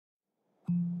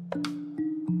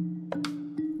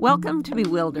Welcome to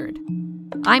Bewildered.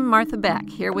 I'm Martha Beck,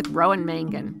 here with Rowan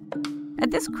Mangan.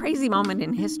 At this crazy moment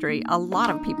in history, a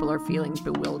lot of people are feeling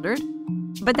bewildered,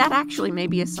 but that actually may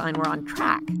be a sign we're on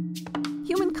track.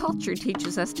 Human culture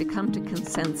teaches us to come to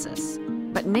consensus,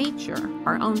 but nature,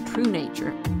 our own true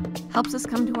nature, helps us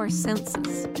come to our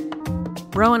senses.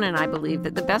 Rowan and I believe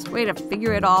that the best way to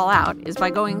figure it all out is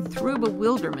by going through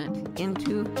bewilderment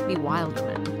into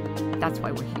bewilderment. That's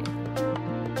why we're here.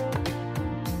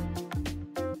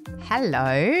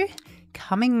 Hello.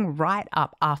 Coming right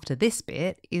up after this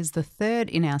bit is the third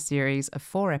in our series of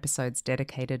 4 episodes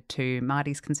dedicated to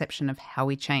Marty's conception of how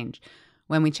we change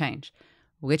when we change,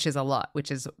 which is a lot, which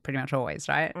is pretty much always,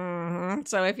 right? Mm-hmm.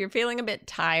 So if you're feeling a bit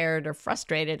tired or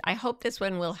frustrated, I hope this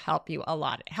one will help you a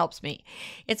lot. It helps me.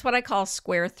 It's what I call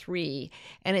Square 3,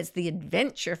 and it's the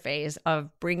adventure phase of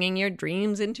bringing your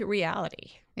dreams into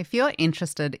reality. If you're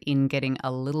interested in getting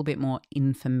a little bit more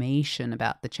information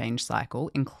about the change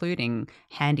cycle, including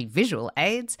handy visual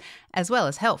aids, as well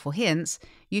as helpful hints,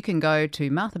 you can go to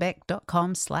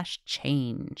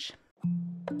marthabeck.com/change.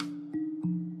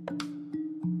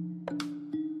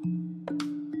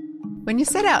 When you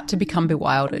set out to become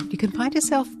bewildered, you can find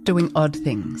yourself doing odd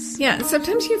things. Yeah,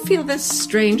 sometimes you feel this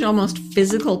strange, almost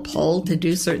physical pull to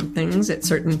do certain things at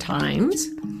certain times.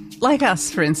 Like us,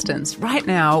 for instance. Right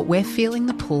now, we're feeling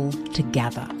the pull to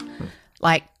gather.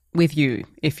 Like with you,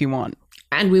 if you want.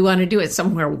 And we want to do it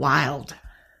somewhere wild.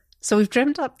 So we've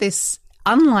dreamt up this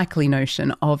unlikely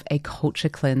notion of a culture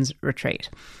cleanse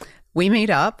retreat. We meet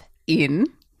up in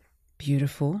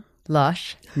beautiful,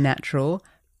 lush, natural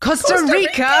Costa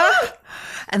Rica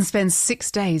and spend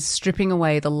 6 days stripping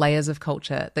away the layers of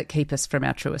culture that keep us from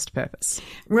our truest purpose.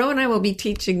 Ro and I will be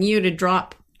teaching you to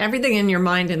drop everything in your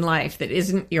mind and life that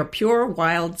isn't your pure,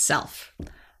 wild self.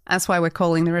 That's why we're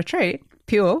calling the retreat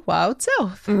Pure Wild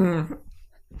Self.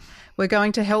 We're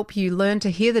going to help you learn to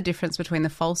hear the difference between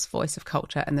the false voice of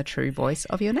culture and the true voice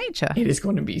of your nature. It is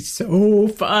going to be so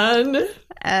fun.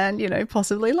 And,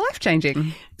 possibly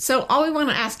life-changing. So all we want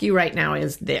to ask you right now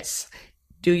is this.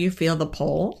 Do you feel the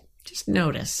pull? Just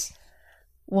notice.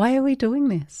 Why are we doing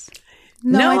this?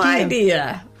 No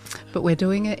idea. But we're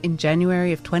doing it in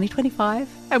January of 2025,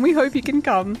 and we hope you can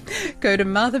come. Go to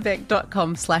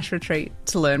marthabeck.com/retreat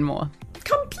to learn more.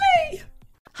 Come play!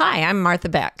 Hi, I'm Martha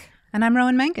Beck. And I'm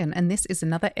Rowan Mangan, and this is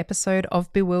another episode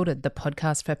of Bewildered, the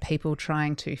podcast for people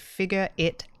trying to figure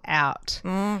it out.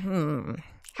 Mm-hmm.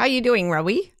 How are you doing,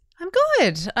 Rowie? I'm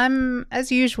good. I'm,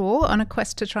 as usual, on a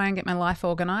quest to try and get my life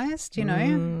organised, with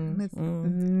million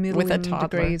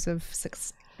degrees of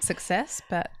success,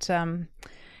 but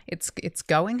it's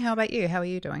going. How about you? How are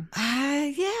you doing?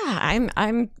 I'm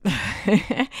I'm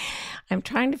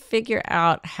trying to figure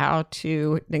out how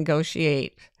to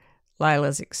negotiate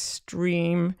Lila's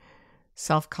extreme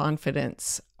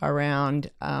self-confidence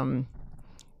around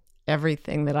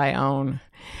everything that I own.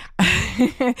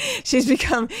 She's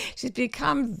become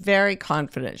very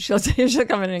confident. She'll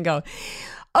come in and go,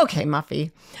 "Okay,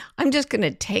 Muffy, I'm just going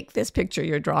to take this picture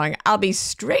you're drawing. I'll be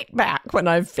straight back when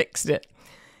I've fixed it."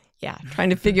 Yeah, trying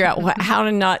to figure out how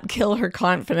to not kill her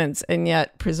confidence and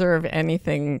yet preserve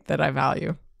anything that I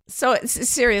value. So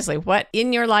seriously, what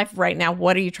in your life right now,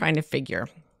 what are you trying to figure?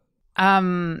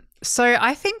 So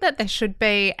I think that there should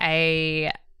be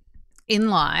in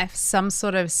life, some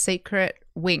sort of secret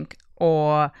wink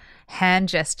or hand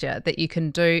gesture that you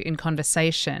can do in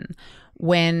conversation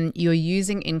when you're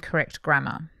using incorrect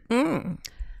grammar.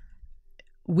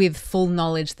 With full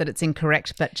knowledge that it's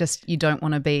incorrect, but just you don't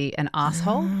want to be an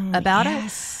asshole about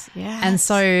it. Yes. And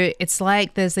so it's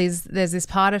like there's this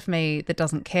part of me that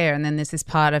doesn't care, and then there's this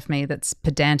part of me that's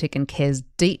pedantic and cares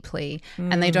deeply,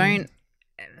 and they don't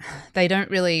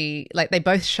really, like, they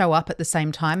both show up at the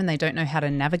same time and they don't know how to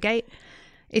navigate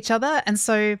each other. And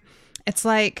so it's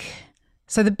like,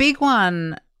 so the big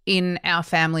one in our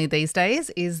family these days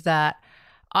is that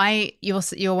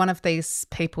you're one of these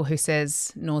people who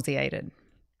says nauseated.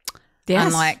 Yes.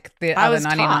 Unlike the other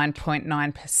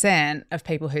 99.9% of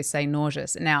people who say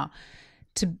nauseous. Now,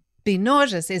 to be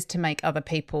nauseous is to make other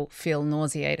people feel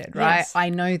nauseated, right? Yes. I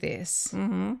know this.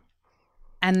 Mm-hmm.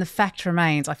 And the fact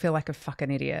remains, I feel like a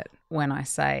fucking idiot when I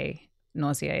say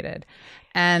nauseated.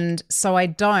 And so I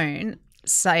don't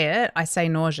say it. I say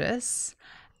nauseous.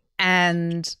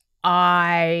 And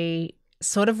I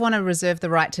sort of want to reserve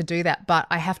the right to do that, but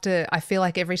I feel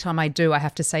like every time I do, I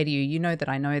have to say to you, that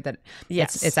I know that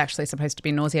yes, it's actually supposed to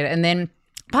be nauseated. And then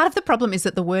part of the problem is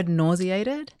that the word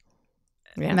nauseated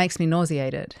makes me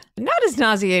nauseated. Not as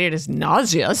nauseated as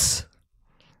nauseous.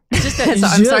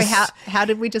 I'm sorry, how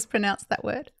did we just pronounce that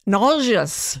word?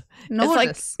 Nauseous.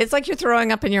 It's like you're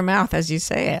throwing up in your mouth as you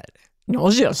say it.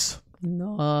 Nauseous.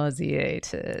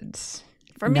 Nauseated.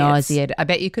 For me, nauseated. I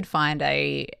bet you could find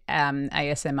a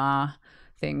ASMR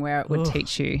thing where it would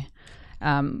teach you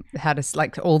how to,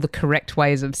 like, all the correct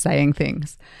ways of saying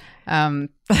things.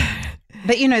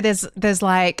 But, you know, there's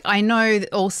like, I know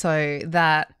also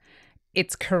that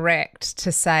it's correct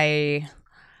to say,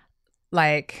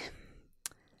 like,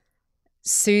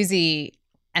 Susie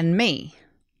and me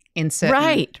in certain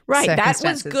Right. That was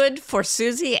circumstances. good for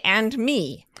Susie and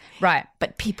me. Right.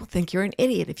 But people think you're an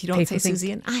idiot if you don't say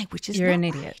Susie and I, which is you're not an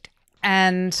idiot. right.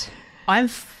 And I'm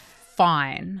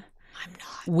fine. I'm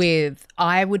not. With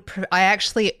I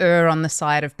actually err on the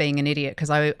side of being an idiot because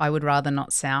I would rather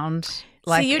not sound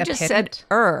like See, you a just pedant.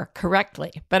 said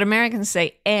correctly, but Americans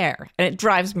say air, and it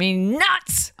drives me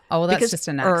nuts. Oh, well, that's because just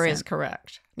an is accent.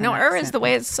 correct. An No, is accent. the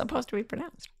way it's supposed to be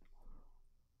pronounced.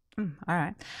 All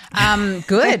right.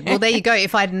 Good. Well, there you go.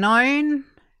 If I'd known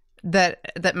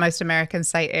that most Americans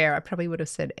say air, I probably would have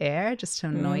said air just to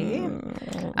annoy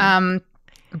you.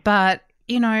 But,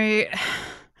 you know,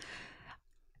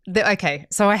 okay.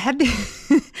 So I had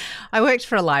I worked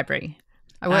for a library.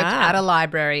 I worked at a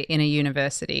library in a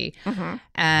university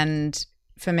and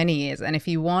for many years. And if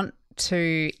you want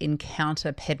to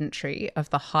encounter pedantry of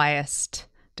the highest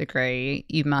degree,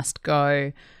 you must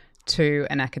go to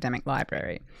an academic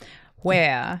library,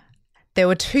 where there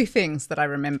were two things that I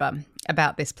remember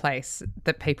about this place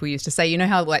that people used to say. You know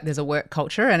how, like, there's a work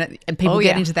culture and people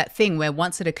get into that thing where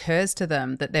once it occurs to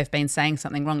them that they've been saying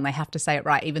something wrong, they have to say it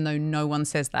right, even though no one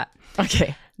says that.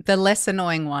 Okay. The less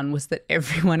annoying one was that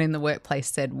everyone in the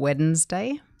workplace said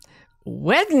Wednesday.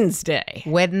 Wednesday.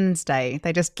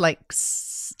 They just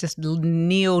just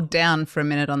kneeled down for a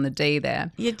minute on the D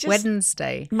there. You just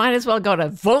Wednesday. might as well go to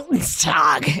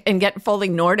Voltenstag and get fully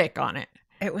Nordic on it.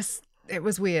 It was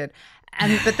weird.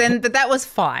 But that was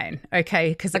fine, okay,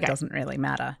 because it doesn't really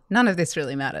matter. None of this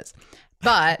really matters.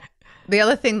 But the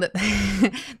other thing that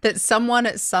that someone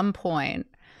at some point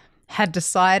had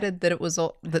decided that it was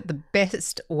that the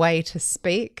best way to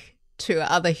speak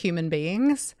to other human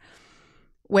beings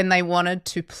when they wanted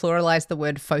to pluralize the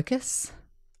word focus.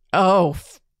 Oh,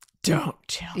 don't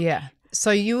tell me. Yeah.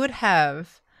 So you would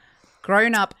have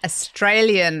grown-up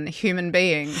Australian human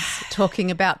beings talking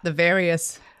about the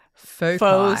various foci.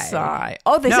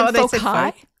 Oh, they said they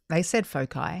foci? They said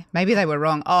foci. Maybe they were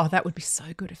wrong. Oh, that would be so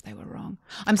good if they were wrong.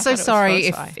 I'm so thought it was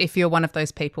sorry foci. if you're one of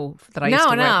those people that I used to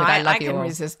work with. I love you can all.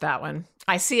 resist that one.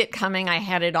 I see it coming. I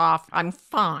head it off. I'm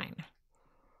fine.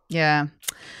 Yeah.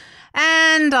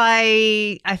 And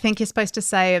I think you're supposed to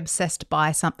say obsessed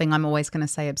by something. I'm always going to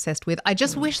say obsessed with. I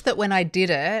just wish that when I did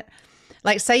it,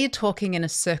 like, say you're talking in a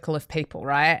circle of people,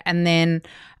 right? And then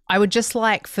I would just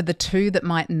like, for the two that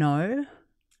might know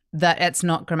that it's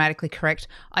not grammatically correct,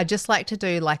 I'd just like to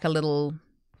do like a little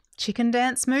chicken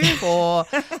dance move or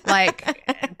like,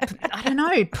 I don't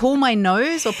know, pull my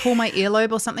nose or pull my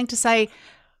earlobe or something to say,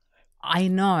 I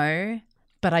know,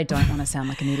 but I don't want to sound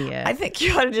like an idiot. I think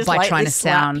you ought to just by lightly trying to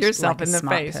slap sound yourself like in a the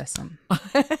smart face. person.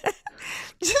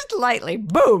 Just lightly.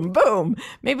 Boom, boom.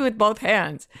 Maybe with both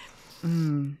hands.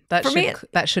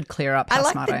 That should clear up how I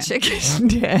like smart the I am. chicken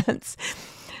dance.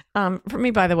 For me,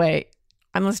 by the way,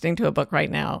 I'm listening to a book right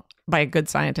now by a good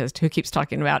scientist who keeps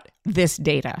talking about this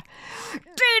data.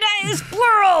 Data is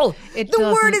plural.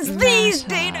 The word is doesn't these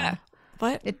matter. data.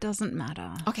 What? It doesn't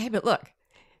matter. Okay, but look,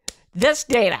 this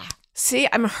data. See,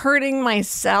 I'm hurting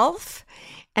myself,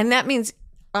 and that means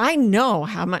I know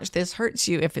how much this hurts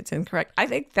you if it's incorrect. I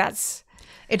think that's...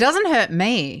 It doesn't hurt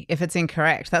me if it's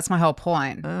incorrect. That's my whole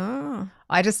point. Oh.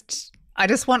 I just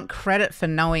want credit for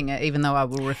knowing it, even though I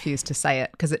will refuse to say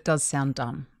it because it does sound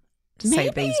dumb to say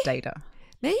these data.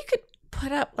 Maybe you could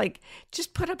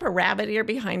just put up a rabbit ear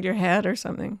behind your head or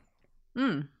something.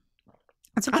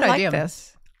 That's a good I idea. like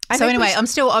this. So anyway, I'm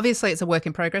still, obviously it's a work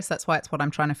in progress. That's why it's what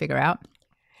I'm trying to figure out.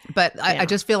 But I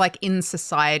just feel like in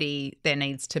society there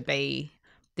needs to be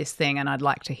this thing, and I'd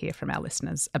like to hear from our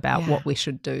listeners about what we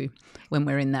should do when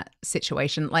we're in that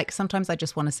situation. Like, sometimes I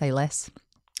just want to say less.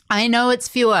 I know it's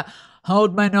fewer.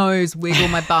 Hold my nose, wiggle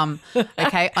my bum.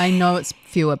 Okay, I know it's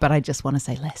fewer, but I just want to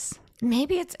say less.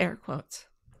 Maybe it's air quotes.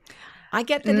 I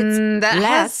get that it's that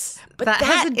less, but that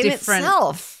has a in different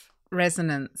itself.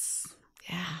 resonance.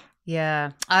 Yeah.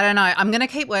 Yeah, I don't know. I'm going to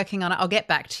keep working on it. I'll get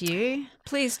back to you.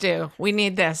 Please do. We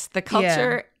need this. The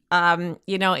culture,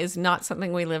 is not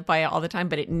something we live by all the time,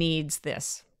 but it needs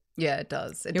this. Yeah, it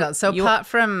does. It does. So apart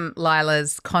from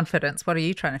Lila's confidence, what are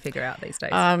you trying to figure out these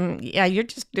days? You're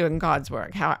just doing God's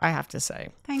work, how I have to say.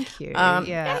 Thank you.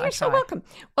 You're so welcome.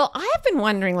 Well, I have been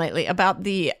wondering lately about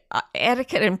the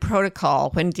etiquette and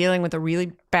protocol when dealing with a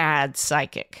really bad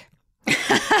psychic.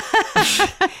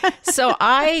 So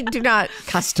I do not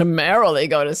customarily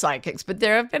go to psychics, but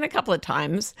there have been a couple of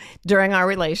times during our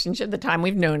relationship, the time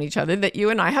we've known each other, that you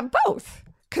and I have both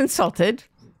consulted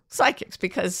psychics,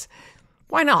 because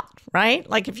why not, right?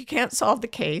 Like, if you can't solve the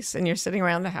case and you're sitting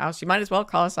around the house, you might as well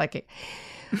call a psychic.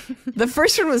 The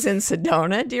first one was in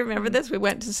Sedona. Do you remember this? We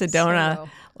went to Sedona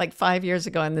like 5 years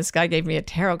ago, and this guy gave me a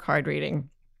tarot card reading.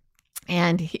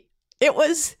 And it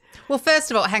was... Well,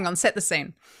 first of all, hang on, set the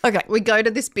scene. Okay. We go to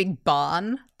this big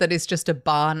barn that is just a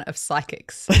barn of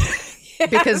psychics. Yes.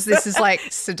 Because this is like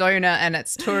Sedona and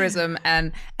it's tourism.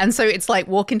 And so it's like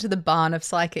walk into the barn of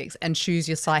psychics and choose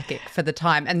your psychic for the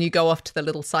time. And you go off to the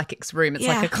little psychics room. It's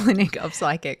like a clinic of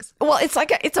psychics. Well,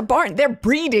 it's a barn. They're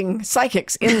breeding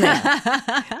psychics in there.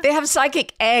 They have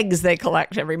psychic eggs they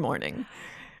collect every morning.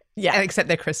 Yeah. Except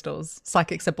they're crystals.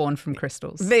 Psychics are born from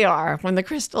crystals. They are. When the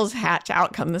crystals hatch,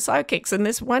 out come the psychics. And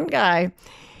this one guy,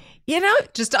 you know...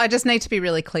 I just need to be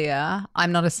really clear.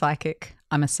 I'm not a psychic.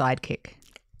 I'm a sidekick.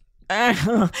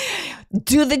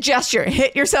 Do the gesture.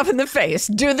 Hit yourself in the face.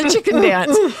 Do the chicken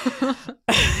dance.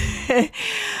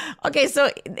 Okay, so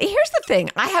here's the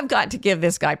thing. I have got to give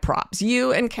this guy props.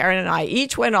 You and Karen and I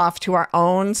each went off to our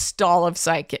own stall of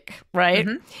psychic, right?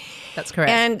 Mm-hmm. That's correct.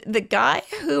 And the guy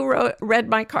who read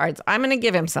my cards, I'm going to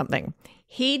give him something.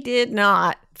 He did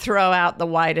not throw out the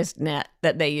widest net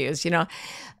that they use. You know,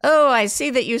 oh, I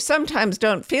see that you sometimes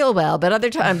don't feel well, but other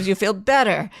times you feel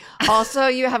better. Also,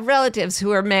 you have relatives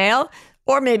who are male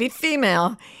or maybe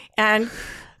female. And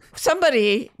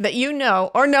somebody that you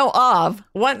know or know of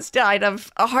once died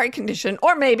of a heart condition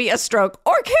or maybe a stroke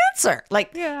or cancer.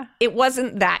 Like, It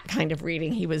wasn't that kind of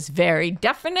reading. He was very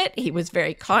definite. He was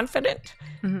very confident.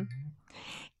 Mm-hmm.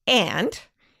 And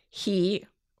he,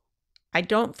 I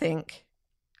don't think,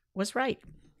 was right.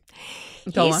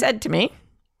 He said to me,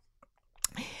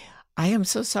 I am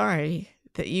so sorry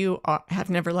that you have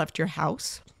never left your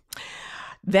house,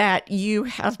 that you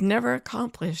have never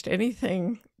accomplished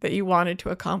anything that you wanted to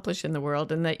accomplish in the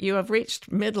world, and that you have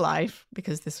reached midlife,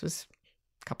 because this was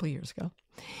a couple of years ago.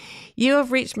 You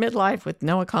have reached midlife with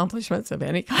no accomplishments of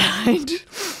any kind.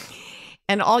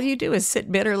 And all you do is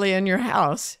sit bitterly in your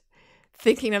house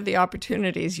thinking of the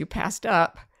opportunities you passed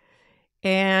up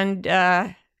and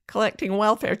collecting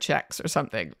welfare checks or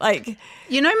something. Like,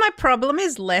 you know, my problem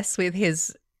is less with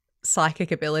his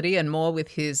psychic ability and more with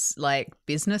his like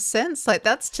business sense. Like,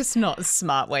 that's just not a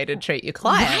smart way to treat your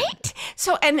client. Right?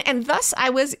 So, and thus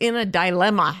I was in a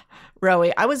dilemma,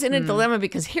 Rowie. I was in a dilemma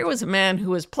because here was a man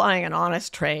who was plying an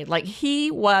honest trade. Like, he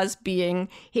was reading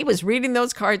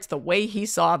those cards the way he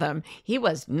saw them. He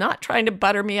was not trying to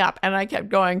butter me up. And I kept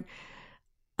going,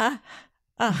 huh?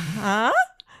 Huh?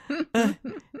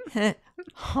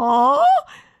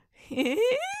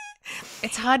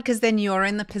 It's hard because then you're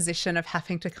in the position of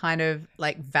having to kind of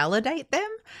like validate them,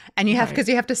 and you have because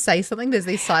you have to say something. There's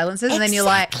these silences, and then you're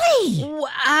like,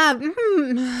 I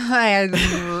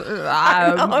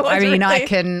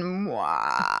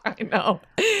know.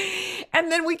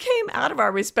 And then we came out of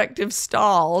our respective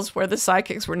stalls where the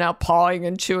psychics were now pawing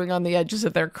and chewing on the edges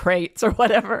of their crates or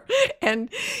whatever. And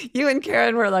you and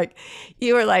Karen were like,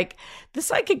 the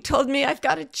psychic told me I've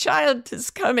got a child that's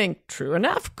coming. True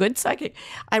enough. Good psychic.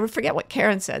 I forget what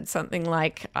Karen said. Something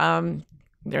like,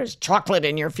 there's chocolate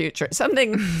in your future.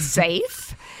 Something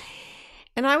safe.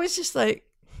 And I was just like,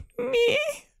 me?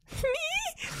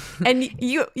 And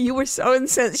you were so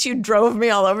incensed. You drove me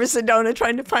all over Sedona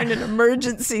trying to find an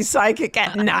emergency psychic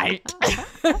at night.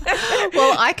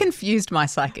 Well, I confused my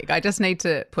psychic. I just need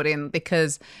to put in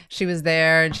because she was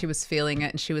there and she was feeling it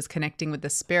and she was connecting with the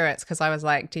spirits, because I was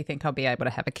like, do you think I'll be able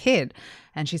to have a kid?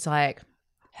 And she's like,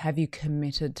 have you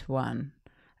committed to one?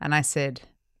 And I said,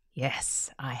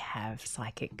 yes, I have,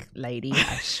 psychic lady.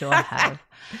 I sure have.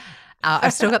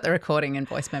 I've still got the recording and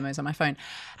voice memos on my phone.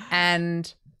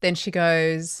 And then she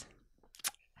goes,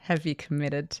 have you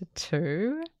committed to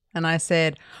two? And I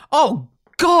said, oh,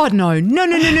 God, no,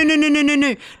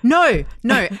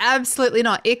 absolutely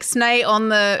not. Ixnay on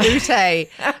the ute.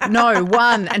 No,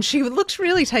 one. And she looked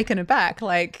really taken aback.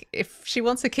 Like, if she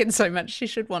wants a kid so much, she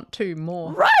should want two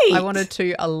more. Right. I wanted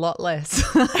two a lot less.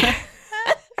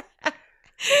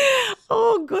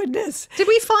 Oh, goodness. Did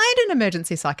we find an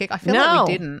emergency psychic? I feel like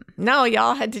we didn't. No,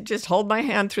 y'all had to just hold my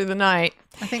hand through the night.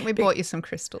 I think we bought you some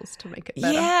crystals to make it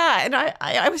better. Yeah, and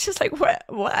I was just like,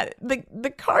 what?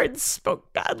 The cards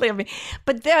spoke badly of me.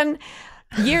 But then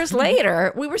years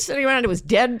later, we were sitting around. It was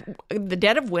the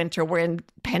dead of winter. We're in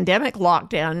pandemic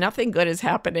lockdown. Nothing good is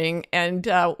happening. And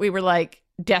we were like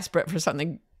desperate for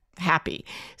something happy.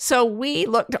 So we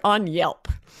looked on Yelp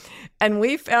and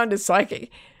we found a psychic.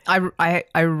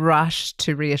 I rushed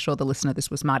to reassure the listener this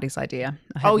was Marty's idea.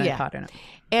 I had no part in it.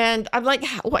 And I'm like,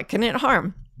 what can it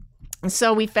harm?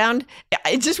 So we found,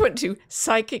 I just went to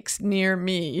psychics near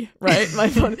me, right? My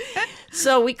phone.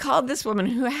 So we called this woman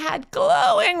who had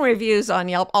glowing reviews on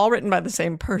Yelp, all written by the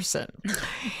same person.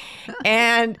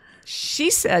 And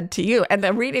she said to you, and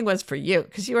the reading was for you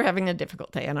because you were having a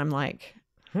difficult day. And I'm like,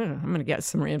 I'm going to get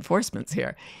some reinforcements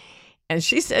here. And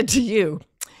she said to you,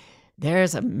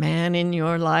 there's a man in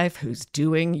your life who's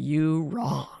doing you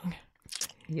wrong.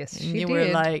 Yes, and she you did. were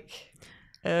like,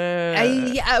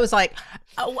 I was like,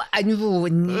 I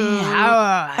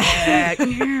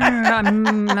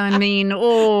mean,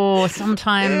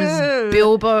 sometimes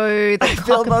Bilbo the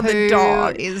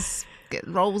cockapoo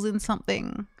rolls in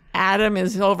something. Adam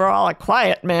is overall a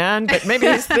quiet man, but maybe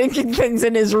he's thinking things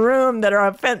in his room that are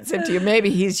offensive to you. Maybe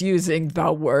he's using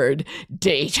the word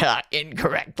data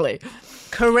incorrectly.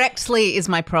 Correctly is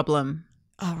my problem.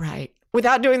 All right.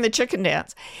 Without doing the chicken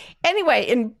dance. Anyway,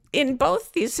 in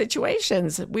both these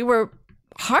situations, we were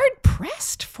hard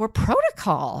pressed for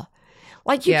protocol.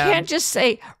 Like you can't just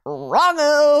say,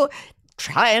 wrongo,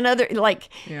 try another,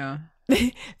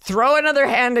 throw another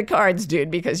hand of cards,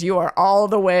 dude, because you are all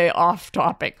the way off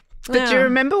topic. But do you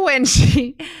remember when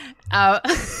she,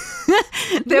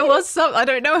 there was some, I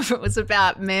don't know if it was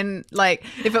about men, like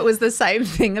if it was the same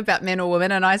thing about men or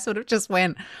women. And I sort of just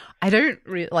went, I don't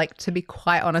really, to be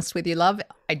quite honest with you, love,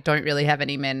 I don't really have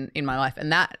any men in my life.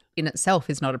 And that in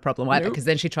itself is not a problem either, because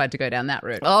then she tried to go down that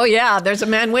route. Oh, yeah. There's a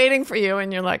man waiting for you.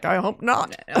 And you're like, I hope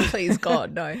not. Please,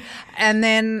 God, no. And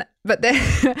then, but then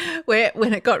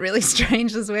when it got really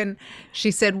strange is when she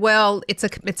said, well, it's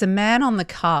a man on the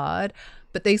card,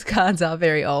 but these cards are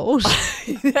very old.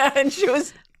 And she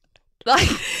was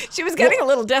getting a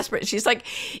little desperate. She's like,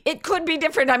 it could be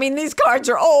different. I mean, these cards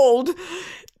are old.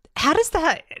 How does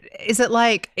that, is it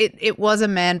like it was a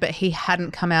man, but she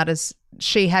hadn't come out as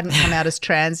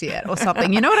trans yet or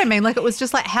something? You know what I mean? Like it was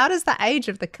just like, how does the age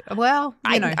of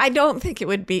I don't think it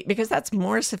would be, because that's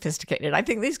more sophisticated. I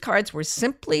think these cards were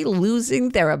simply losing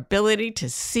their ability to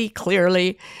see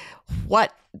clearly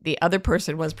what the other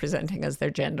person was presenting as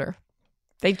their gender.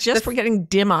 They just were getting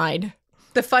dim-eyed.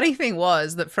 The funny thing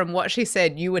was that from what she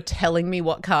said, you were telling me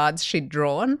what cards she'd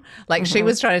drawn. Like she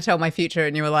was trying to tell my future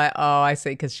and you were like, oh, I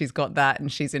see, because she's got that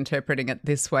and she's interpreting it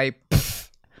this way.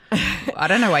 I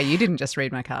don't know why you didn't just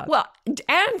read my cards. Well,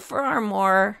 and for our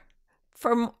more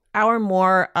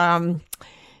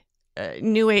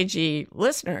new agey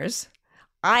listeners,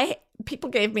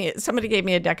 somebody gave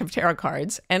me a deck of tarot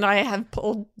cards, and I have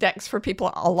pulled decks for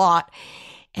people a lot.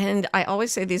 And I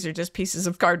always say these are just pieces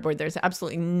of cardboard. There's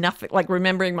absolutely nothing, like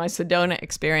remembering my Sedona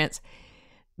experience.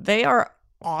 They are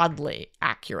oddly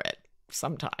accurate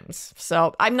sometimes.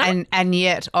 So I'm not. And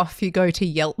yet off you go to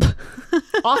Yelp.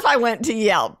 Off I went to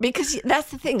Yelp, because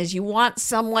that's the thing, is you want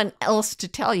someone else to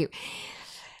tell you.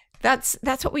 That's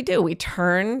what we do. We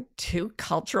turn to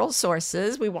cultural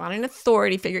sources. We want an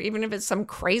authority figure, even if it's some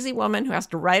crazy woman who has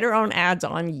to write her own ads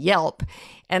on Yelp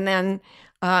and then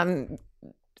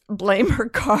blame her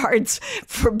cards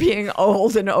for being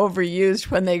old and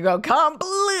overused when they go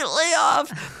completely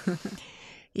off.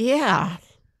 Yeah.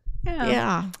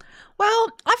 Well,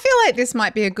 I feel like this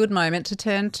might be a good moment to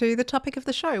turn to the topic of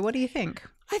the show. What do you think?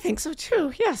 I think so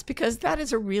too. Yes, because that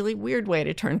is a really weird way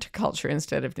to turn to culture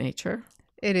instead of nature.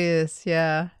 It is,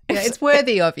 yeah. It's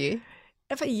worthy of you.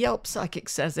 If a Yelp psychic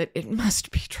says it, it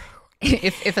must be true.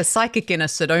 If a psychic in a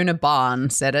Sedona barn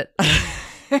said it.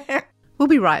 We'll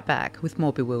be right back with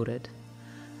more Bewildered.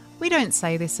 We don't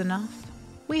say this enough.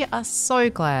 We are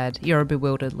so glad you're a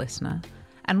bewildered listener,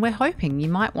 and we're hoping you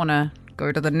might want to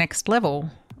go to the next level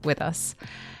with us,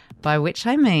 by which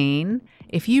I mean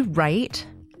if you rate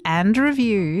and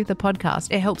review the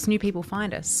podcast, it helps new people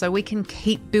find us so we can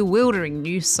keep bewildering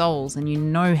new souls, and you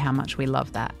know how much we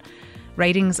love that.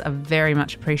 Ratings are very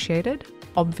much appreciated.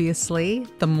 Obviously,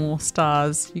 the more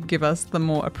stars you give us, the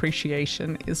more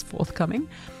appreciation is forthcoming.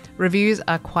 Reviews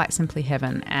are quite simply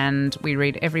heaven, and we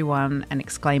read every one and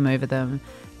exclaim over them,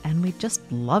 and we just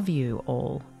love you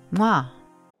all. Mwah.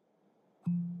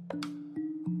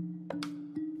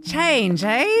 Change,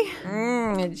 eh?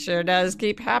 It sure does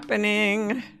keep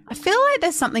happening. I feel like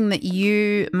there's something that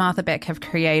you, Martha Beck, have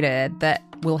created that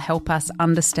will help us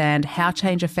understand how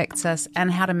change affects us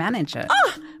and how to manage it.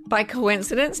 By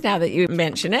coincidence, now that you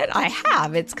mention it, I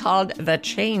have. It's called The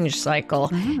Change Cycle.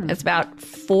 It's about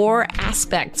 4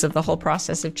 aspects of the whole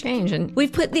process of change. And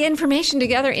we've put the information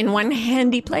together in one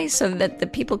handy place so that the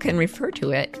people can refer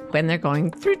to it when they're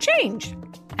going through change.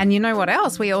 And you know what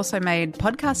else? We also made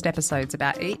podcast episodes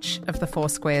about each of the 4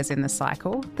 squares in the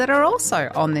cycle that are also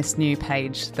on this new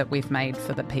page that we've made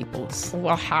for the peoples.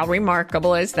 Well, how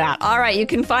remarkable is that? All right, you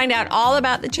can find out all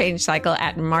about the change cycle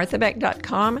at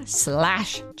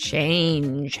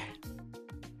marthabeck.com/change.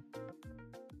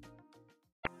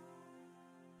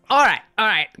 All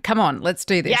right. Come on, let's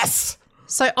do this. Yes.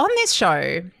 So on this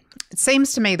show, it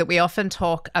seems to me that we often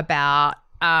talk about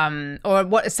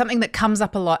something that comes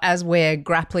up a lot as we're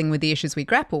grappling with the issues we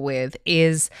grapple with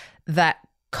is that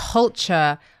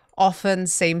culture often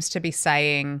seems to be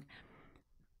saying,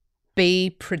 be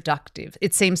productive.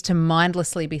 It seems to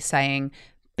mindlessly be saying,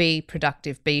 be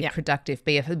productive, be productive.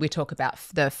 We talk about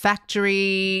the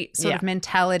factory sort of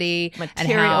mentality,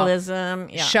 materialism,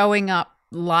 and how showing up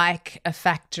like a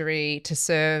factory to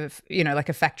serve, like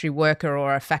a factory worker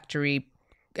or a factory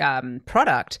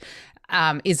product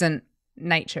isn't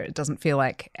nature. It doesn't feel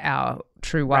like our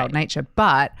true wild nature.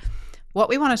 But what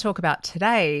we want to talk about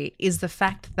today is the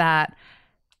fact that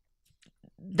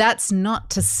that's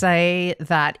not to say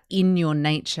that in your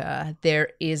nature there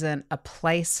isn't a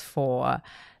place for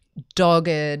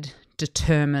dogged,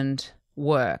 determined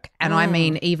work. And I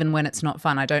mean, even when it's not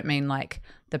fun, I don't mean like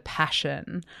the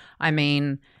passion. I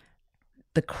mean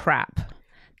the crap.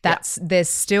 There's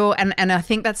still, and I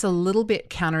think that's a little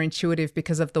bit counterintuitive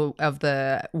because of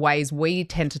the ways we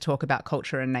tend to talk about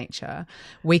culture and nature.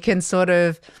 We can sort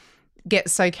of get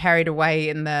so carried away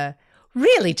in the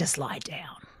really just lie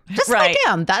down. Just lie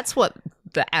down. That's what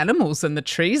the animals and the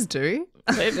trees do.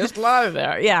 They just lie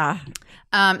there. Yeah.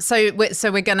 So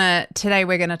we're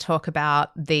gonna talk about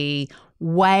the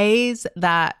ways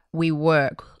that we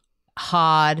work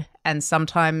hard and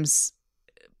sometimes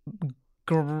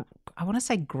I want to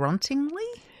say gruntingly.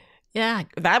 Yeah,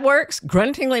 that works.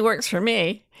 Gruntingly works for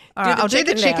me. All right, I'll do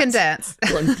the chicken dance.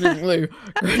 Gruntingly.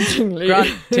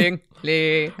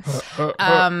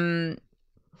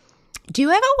 Do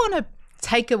you ever want to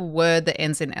take a word that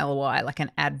ends in ly, like an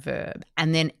adverb,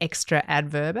 and then extra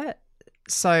adverb it?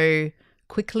 So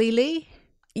quickly.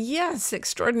 Yes,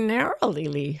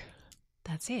 extraordinarily.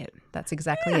 That's it. That's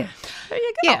exactly it. There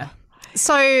you go. Yeah.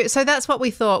 So that's what we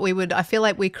thought we would. I feel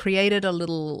like we created a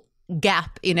little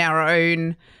gap in our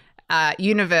own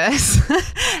universe,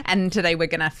 and today we're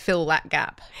going to fill that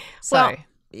gap. So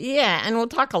yeah, and we'll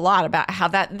talk a lot about how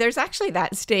that there's actually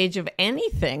that stage of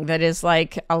anything that is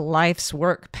like a life's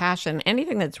work, passion,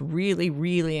 anything that's really,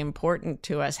 really important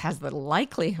to us has the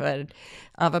likelihood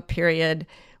of a period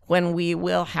when we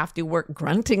will have to work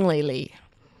gruntingly.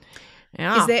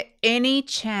 Yeah. Is there any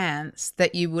chance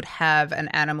that you would have an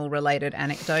animal-related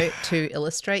anecdote to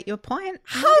illustrate your point?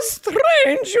 How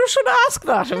strange you should ask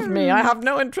that of me. I have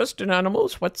no interest in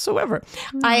animals whatsoever.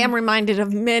 I am reminded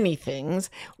of many things.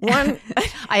 One,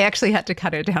 I actually had to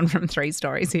cut her down from 3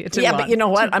 stories here to 1. But you know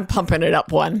what? I'm pumping it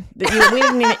up one.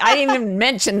 I didn't even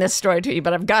mention this story to you,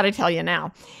 but I've got to tell you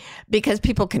now because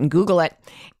people can Google it.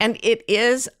 And it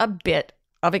is a bit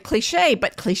of a cliche,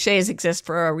 but cliches exist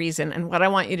for a reason. And what I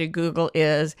want you to Google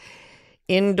is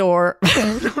indoor.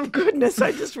 Oh, goodness,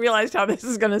 I just realized how this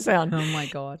is going to sound. Oh, my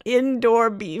God.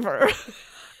 Indoor beaver.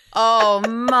 Oh,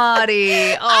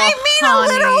 Marty. Oh, I mean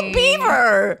honey. A little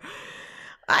beaver.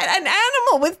 An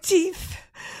animal with teeth.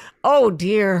 Oh,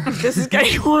 dear. This is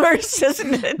getting worse,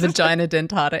 isn't it? Vagina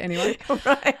dentata, anyway.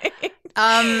 Right.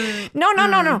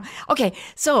 No. Okay,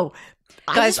 so...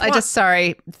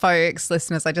 sorry, folks,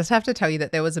 listeners, I just have to tell you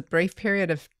that there was a brief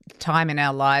period of time in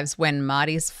our lives when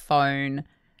Marty's phone,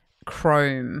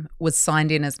 Chrome, was signed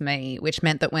in as me, which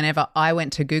meant that whenever I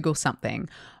went to Google something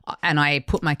and I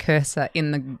put my cursor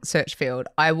in the search field,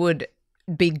 I would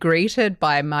be greeted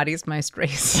by Marty's most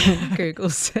recent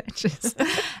Google searches.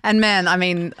 And man, I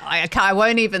mean, I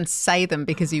won't even say them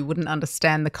because you wouldn't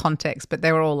understand the context, but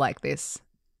they were all like this.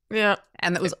 Yeah.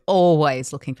 And it was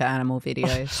always looking for animal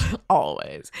videos.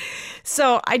 Always.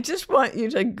 So I just want you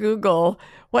to Google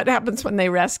what happens when they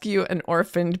rescue an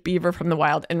orphaned beaver from the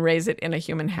wild and raise it in a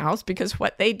human house, because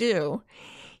what they do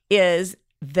is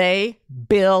they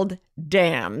build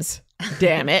dams.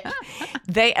 Damn it.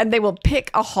 They will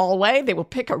pick a hallway. They will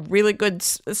pick a really good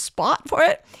spot for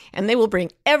it. And they will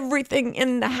bring everything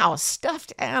in the house,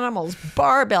 stuffed animals,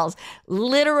 barbells,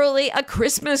 literally a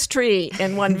Christmas tree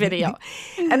in one video.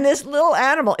 And this little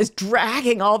animal is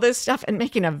dragging all this stuff and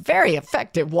making a very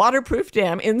effective waterproof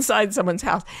dam inside someone's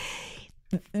house.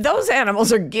 Those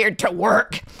animals are geared to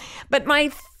work. But my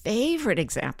favorite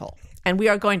example, and we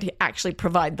are going to actually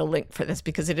provide the link for this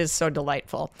because it is so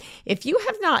delightful. If you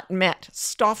have not met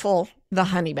Stoffel the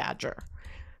honey badger,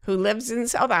 who lives in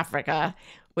South Africa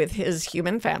with his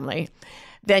human family,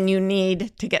 then you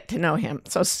need to get to know him.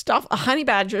 So honey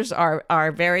badgers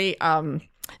are very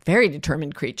very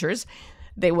determined creatures.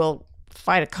 They will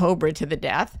fight a cobra to the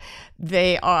death.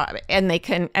 And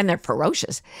they're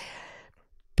ferocious.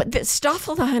 But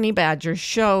Stoffel the honey badger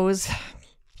shows,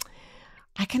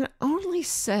 I can only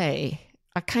say,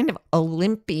 a kind of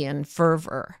Olympian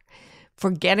fervor for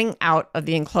getting out of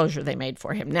the enclosure they made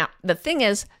for him. Now, the thing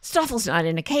is, Stoffel's not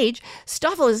in a cage.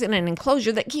 Stoffel is in an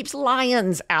enclosure that keeps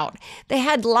lions out. They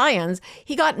had lions.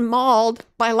 He got mauled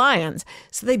by lions.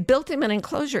 So they built him an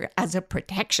enclosure as a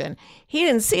protection. He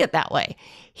didn't see it that way.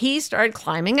 He started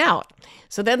climbing out.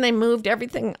 So then they moved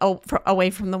everything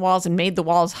away from the walls and made the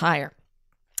walls higher.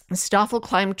 Stoffel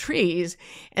climbed trees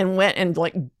and went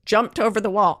and jumped over the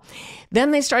wall.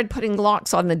 Then they started putting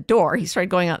locks on the door. He started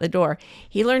going out the door.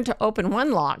 He learned to open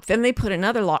one lock. Then they put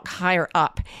another lock higher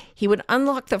up. He would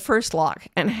unlock the first lock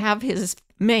and have his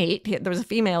mate, there was a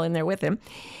female in there with him,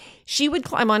 she would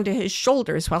climb onto his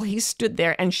shoulders while he stood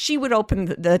there, and she would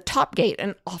open the top gate,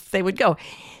 and off they would go.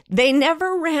 They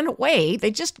never ran away.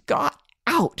 They just got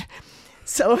out.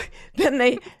 So then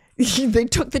they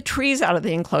took the trees out of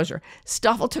the enclosure.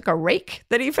 Stoffel took a rake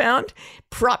that he found,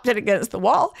 propped it against the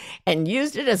wall, and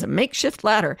used it as a makeshift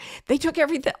ladder. They took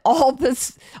everything,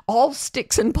 all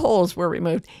sticks and poles were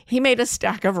removed. He made a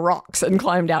stack of rocks and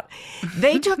climbed out.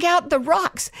 They took out the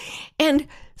rocks, and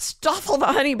Stoffel the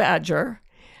honey badger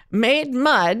made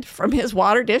mud from his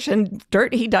water dish and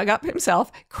dirt he dug up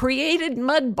himself, created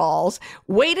mud balls,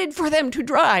 waited for them to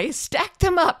dry, stacked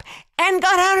them up, and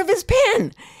got out of his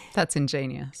pen. That's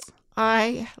ingenious.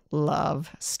 I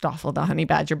love Stoffel the honey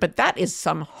badger, but that is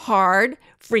some hard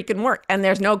freaking work, and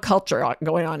there's no culture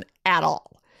going on at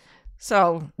all.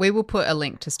 So we will put a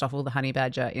link to Stoffel the honey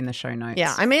badger in the show notes.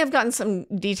 Yeah, I may have gotten some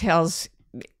details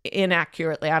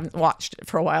inaccurately. I haven't watched it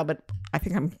for a while, but I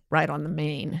think I'm right on the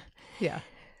main. Yeah.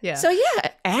 Yeah. So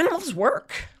yeah, animals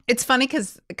work. It's funny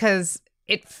because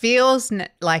it feels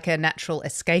like a natural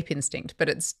escape instinct, but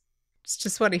it's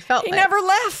just what he felt. He never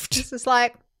left. It's just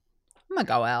like, I'm going to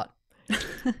go out.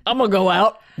 I'm going to go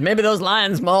out. Maybe those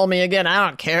lions maul me again. I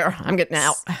don't care. I'm getting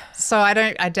out. So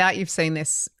I doubt you've seen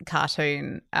this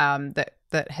cartoon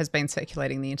that has been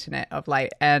circulating the internet of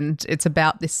late. And it's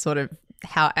about this sort of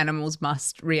how animals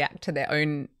must react to their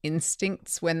own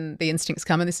instincts when the instincts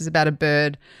come. And this is about a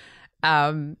bird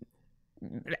and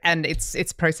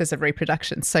its process of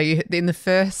reproduction. So in the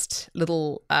first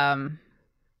little,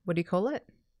 what do you call it?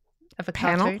 Of a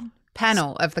cartoon?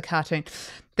 Panel of the cartoon.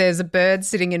 There's a bird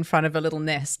sitting in front of a little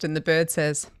nest, and the bird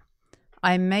says,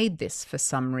 I made this for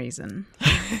some reason.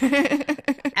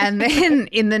 And then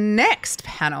in the next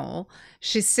panel,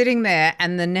 she's sitting there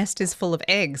and the nest is full of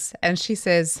eggs, and she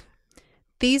says,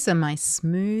 these are my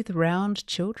smooth, round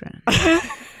children.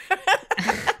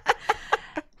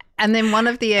 And then one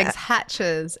of the eggs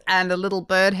hatches and a little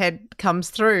bird head comes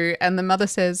through, and the mother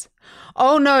says,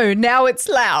 oh no, now it's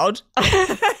loud.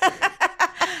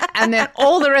 And then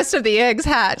all the rest of the eggs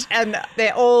hatch and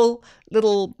they're all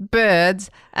little birds,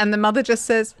 and the mother just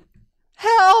says,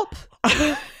 help.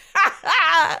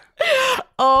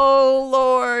 Oh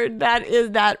Lord,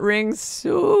 that rings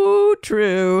so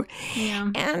true. Yeah.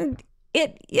 And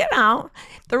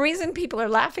the reason people are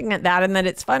laughing at that and that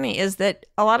it's funny is that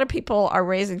a lot of people are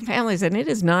raising families and it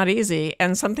is not easy,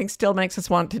 and something still makes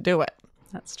us want to do it.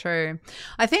 That's true.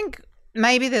 I think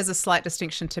maybe there's a slight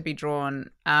distinction to be drawn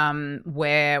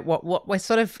where what we're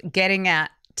sort of getting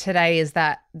at today is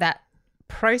that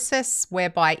process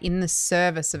whereby in the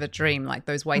service of a dream, like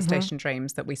those way station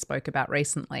dreams that we spoke about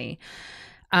recently,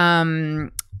 there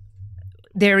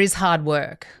is hard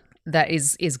work that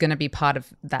is going to be part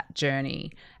of that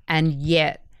journey. And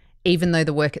yet, even though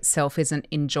the work itself isn't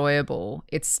enjoyable,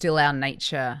 it's still our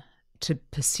nature to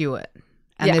pursue it.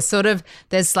 And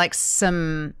there's like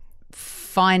some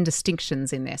fine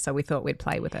distinctions in there, so we thought we'd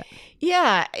play with it.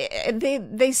 Yeah,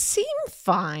 they seem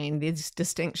fine, these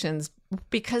distinctions,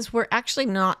 because we're actually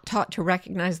not taught to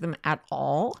recognize them at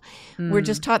all. We're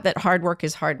just taught that hard work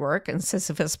is hard work, and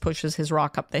Sisyphus pushes his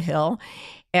rock up the hill,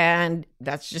 and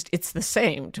it's the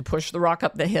same to push the rock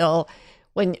up the hill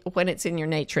when it's in your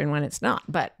nature and when it's not.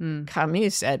 But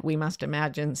Camus said we must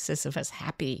imagine Sisyphus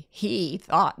happy. He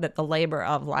thought that the labor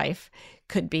of life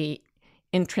could be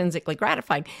intrinsically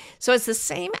gratifying. So it's the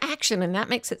same action, and that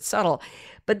makes it subtle.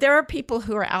 But there are people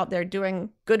who are out there doing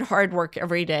good hard work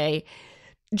every day,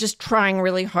 just trying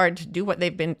really hard to do what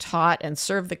they've been taught and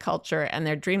serve the culture, and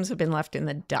their dreams have been left in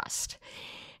the dust.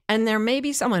 And there may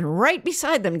be someone right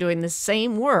beside them doing the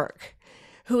same work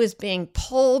who is being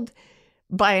pulled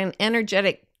by an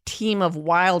energetic team of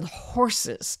wild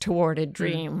horses toward a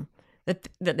dream that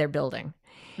they're building.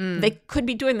 They could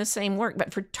be doing the same work,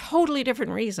 but for totally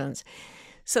different reasons.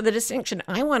 So the distinction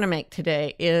I want to make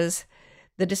today is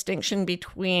the distinction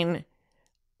between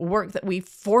work that we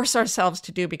force ourselves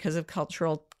to do because of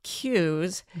cultural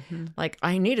cues, like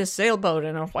I need a sailboat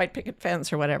and a white picket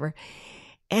fence or whatever,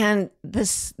 and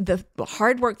the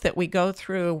hard work that we go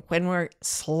through when we're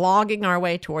slogging our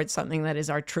way towards something that is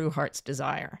our true heart's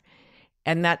desire.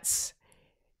 And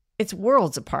it's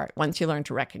worlds apart once you learn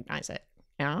to recognize it.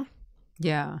 Yeah.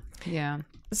 Yeah. Yeah.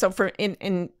 So for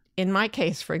in my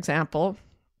case, for example,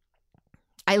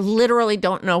 I literally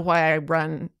don't know why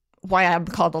I'm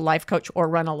called a life coach or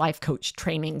run a life coach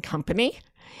training company.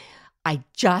 I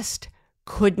just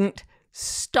couldn't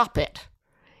stop it.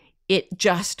 It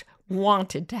just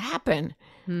wanted to happen.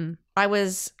 I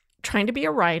was trying to be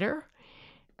a writer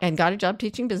and got a job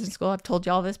teaching business school. I've told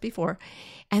you all this before.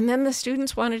 And then the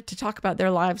students wanted to talk about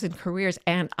their lives and careers,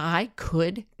 and I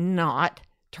could not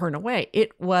turn away.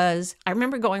 I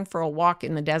remember going for a walk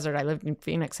in the desert. I lived in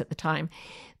Phoenix at the time,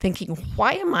 thinking,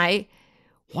 why am I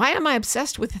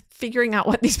obsessed with figuring out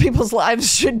what these people's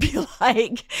lives should be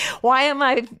like? Why am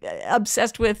I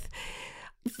obsessed with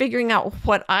figuring out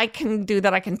what I can do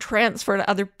that I can transfer to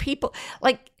other people?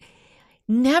 Like,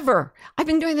 never. I've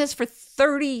been doing this for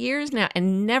 30 years now,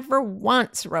 and never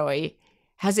once, Roy,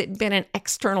 has it been an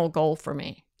external goal for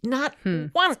me. Not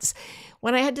once.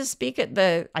 When I had to speak I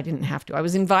didn't have to. I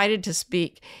was invited to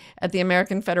speak at the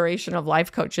American Federation of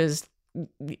Life Coaches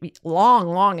long,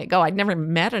 long ago. I'd never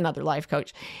met another life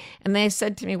coach. And they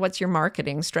said to me, what's your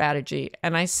marketing strategy?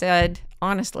 And I said,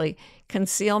 honestly,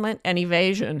 concealment and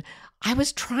evasion. I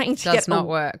was trying to Does not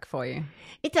work for you.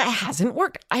 It hasn't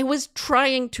worked. I was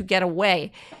trying to get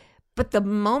away. But the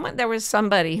moment there was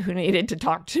somebody who needed to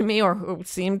talk to me or who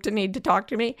seemed to need to talk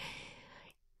to me,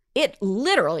 it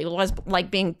literally was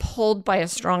like being pulled by a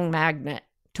strong magnet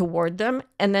toward them.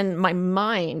 And then my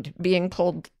mind being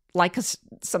pulled like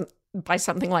by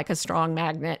something like a strong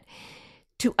magnet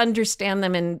to understand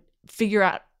them and figure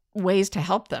out ways to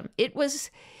help them. It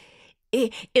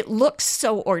looks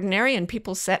so ordinary and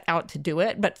people set out to do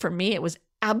it. But for me, it was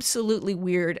absolutely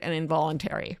weird and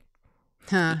involuntary.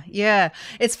 Yeah.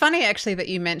 It's funny actually that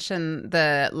you mentioned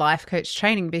the life coach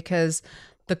training, because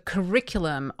the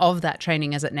curriculum of that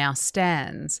training as it now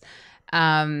stands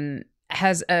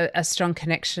has a strong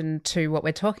connection to what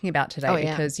we're talking about today,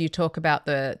 because you talk about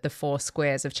the 4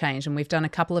 squares of change. And we've done a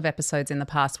couple of episodes in the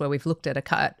past where we've looked at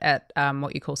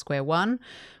what you call square 1,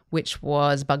 which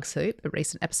was bug soup, a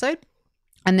recent episode.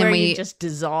 And then you just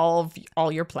dissolve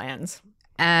all your plans.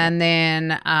 And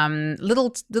then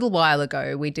little while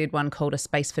ago, we did one called A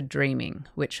Space for Dreaming,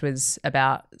 which was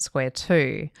about square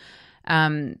 2.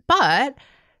 But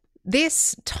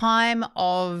this time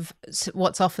of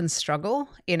what's often struggle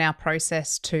in our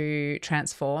process to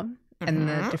transform and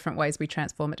the different ways we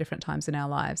transform at different times in our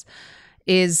lives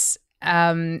is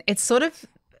it's sort of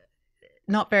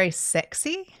not very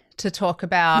sexy to talk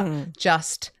about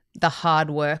just the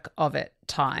hard work of it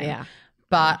time. Yeah.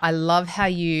 But I love how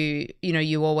you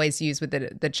always use with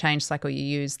the change cycle, you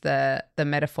use the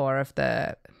metaphor of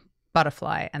the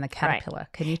butterfly and the caterpillar.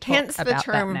 Right. Can you talk about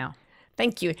that now?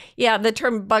 Thank you. Yeah, the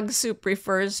term bug soup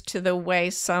refers to the way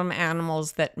some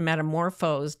animals that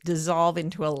metamorphose dissolve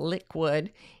into a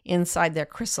liquid inside their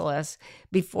chrysalis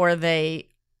before the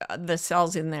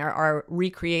cells in there are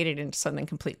recreated into something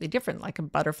completely different, like a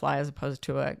butterfly as opposed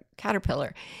to a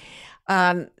caterpillar.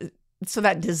 So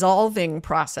that dissolving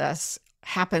process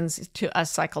happens to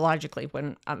us psychologically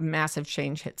when a massive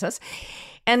change hits us.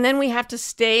 And then we have to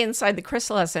stay inside the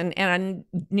chrysalis and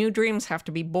new dreams have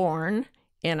to be born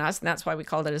in us. And that's why we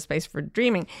called it A Space for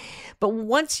Dreaming. But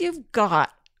once you've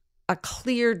got a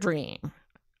clear dream,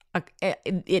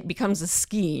 it becomes a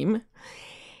scheme.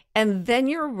 And then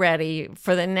you're ready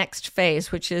for the next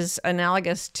phase, which is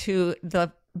analogous to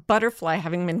the butterfly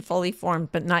having been fully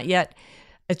formed, but not yet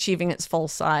achieving its full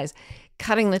size,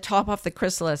 cutting the top off the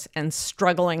chrysalis and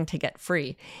struggling to get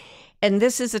free. And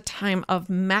this is a time of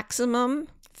maximum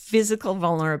physical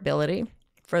vulnerability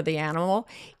for the animal.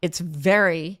 It's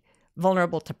very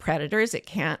vulnerable to predators. It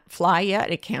can't fly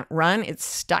yet. It can't run. It's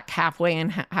stuck halfway in,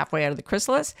 halfway out of the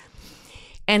chrysalis.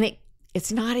 And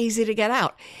it's not easy to get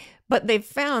out. But they've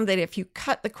found that if you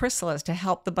cut the chrysalis to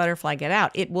help the butterfly get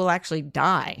out, it will actually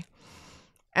die.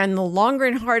 And the longer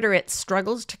and harder it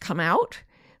struggles to come out,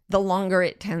 the longer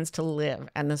it tends to live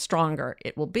and the stronger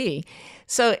it will be.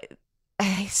 So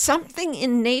something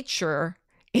in nature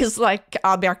is like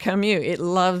Albert Camus. It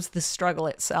loves the struggle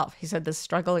itself. He said, the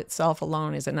struggle itself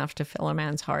alone is enough to fill a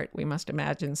man's heart. We must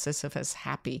imagine Sisyphus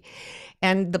happy.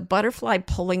 And the butterfly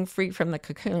pulling free from the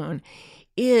cocoon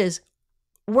is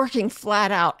working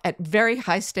flat out at very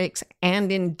high stakes and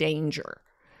in danger.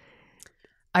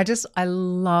 I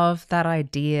love that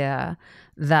idea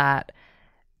that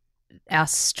our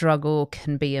struggle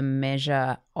can be a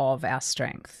measure of our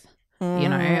strength. You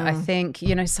know, I think,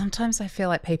 you know, sometimes I feel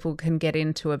like people can get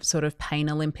into a sort of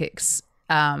pain Olympics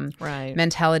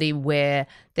mentality where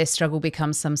their struggle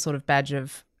becomes some sort of badge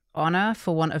of honor,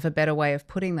 for want of a better way of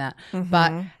putting that.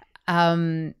 But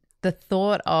the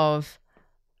thought of,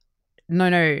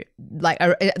 the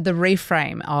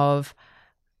reframe of,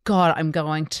 God, I'm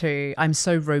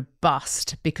so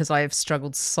robust because I have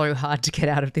struggled so hard to get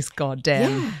out of this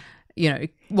goddamn, you know,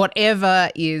 whatever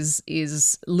is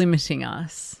limiting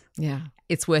us. Yeah.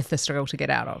 It's worth the struggle to get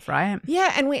out of, right?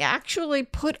 Yeah, and we actually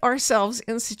put ourselves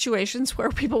in situations where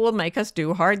people will make us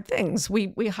do hard things.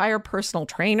 We hire personal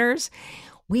trainers.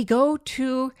 We go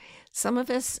to, some of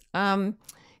us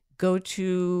go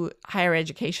to higher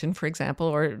education, for example,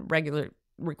 or regular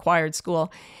required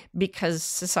school because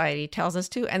society tells us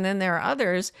to. And then there are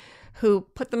others who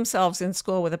put themselves in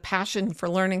school with a passion for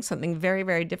learning something very,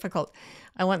 very difficult.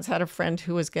 I once had a friend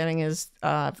who was getting his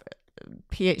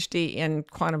PhD in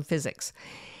quantum physics.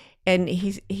 And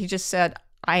he just said,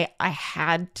 I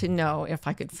had to know if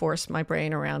I could force my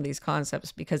brain around these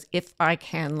concepts, because if I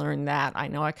can learn that, I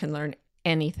know I can learn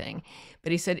anything.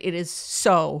 But he said, it is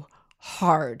so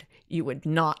hard. You would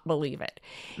not believe it.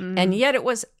 And yet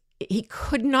he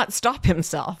could not stop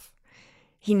himself.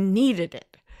 He needed it.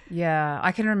 Yeah,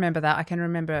 I can remember that. I can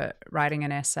remember writing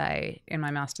an essay in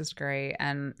my master's degree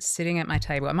and sitting at my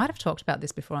table. I might have talked about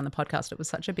this before on the podcast. It was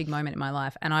such a big moment in my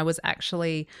life. And I was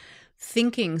actually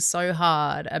thinking so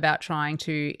hard about trying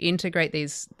to integrate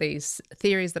these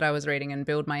theories that I was reading and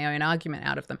build my own argument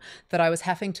out of them, that I was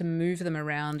having to move them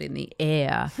around in the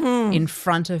air in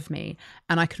front of me.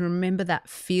 And I can remember that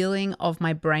feeling of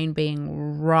my brain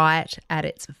being right at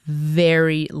its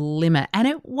very limit. And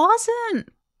it wasn't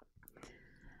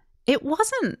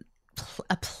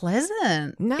a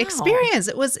pleasant experience.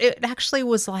 It actually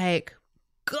was like,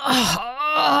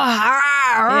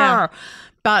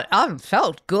 but I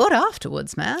felt good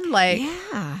afterwards, man. Like,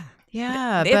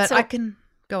 yeah. But I can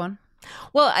go on.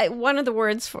 Well, one of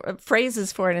the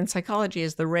phrases for it in psychology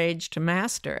is the rage to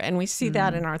master, and we see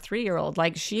that in our 3-year-old.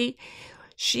 Like she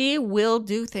will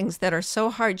do things that are so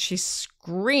hard, she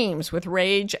screams with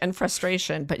rage and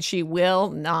frustration, but she will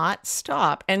not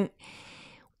stop. And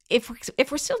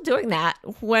if we're still doing that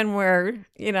when we're,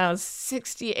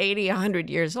 60, 80, 100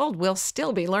 years old, we'll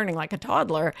still be learning like a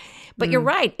toddler. But you're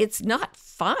right. It's not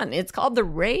fun. It's called the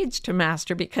rage to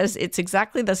master because it's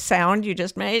exactly the sound you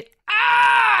just made.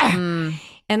 Ah!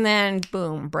 And then,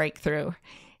 boom, breakthrough.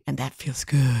 And that feels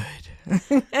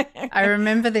good. I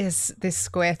remember this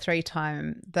square 3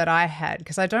 time that I had,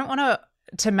 because I don't want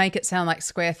to make it sound like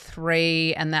square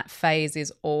 3 and that phase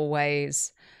is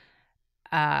always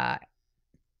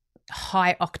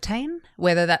high octane,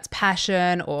 whether that's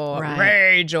passion or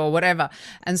rage or whatever.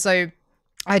 And so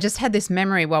I just had this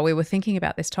memory while we were thinking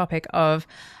about this topic of,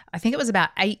 I think it was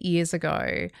about 8 years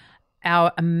ago,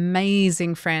 our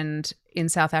amazing friend in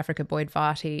South Africa, Boyd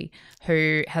Varty,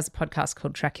 who has a podcast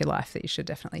called Track Your Life that you should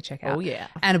definitely check out. Oh, yeah.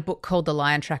 And a book called The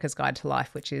Lion Tracker's Guide to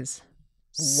Life, which is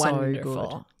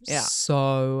wonderful. So good.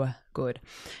 So good.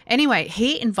 Anyway,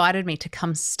 he invited me to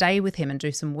come stay with him and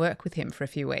do some work with him for a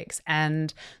few weeks.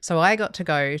 And so I got to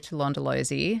go to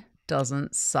Londolozi,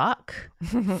 doesn't suck,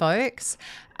 folks,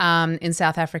 in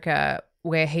South Africa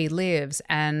where he lives.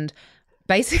 And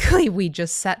basically we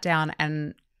just sat down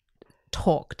and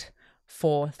talked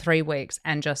for 3 weeks,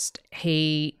 and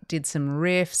he did some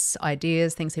riffs,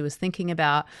 ideas, things he was thinking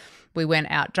about. We went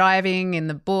out driving in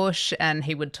the bush and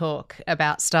he would talk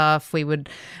about stuff. We would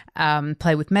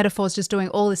play with metaphors, just doing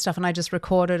all this stuff. And I just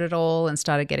recorded it all and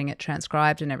started getting it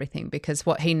transcribed and everything, because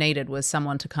what he needed was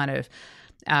someone to kind of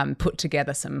put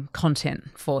together some content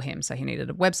for him. So he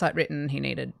needed a website written, he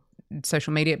needed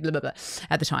social media, blah, blah, blah,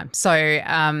 at the time. So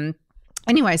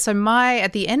anyway,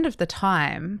 at the end of the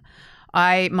time,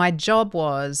 my job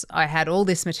was, I had all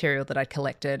this material that I'd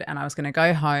collected and I was going to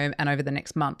go home, and over the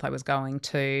next month I was going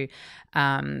to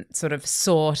sort of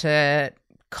sort it,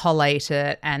 collate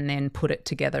it, and then put it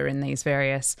together in these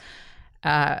various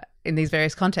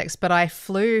contexts. But I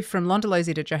flew from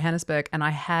Londolozi to Johannesburg, and I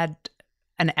had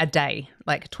a day,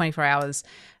 like 24 hours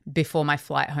before my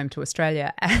flight home to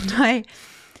Australia. And I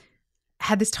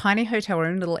had this tiny hotel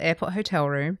room, little airport hotel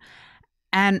room.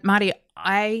 And Marty,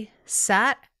 I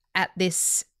sat at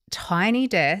this tiny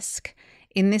desk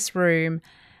in this room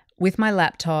with my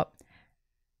laptop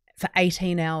for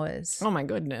 18 hours. Oh my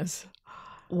goodness.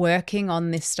 Working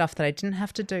on this stuff that I didn't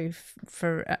have to do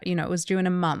for, it was due in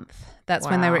a month. That's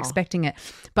when they were expecting it.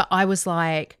 But I was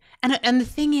like, and the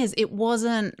thing is,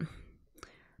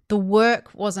 the work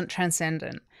wasn't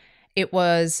transcendent. It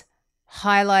was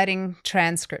highlighting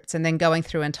transcripts and then going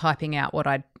through and typing out what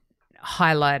I'd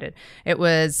highlighted. It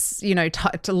was, a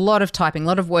lot of typing, a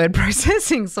lot of word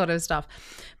processing sort of stuff.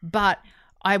 But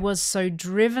I was so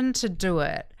driven to do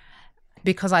it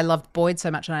because I loved Boyd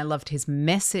so much and I loved his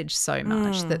message so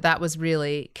much that was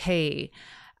really key.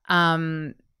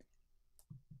 And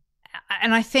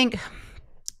I think,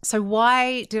 so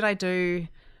why did I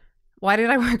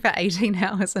work for 18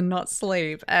 hours and not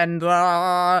sleep and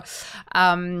on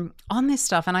this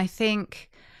stuff? And I think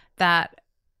that,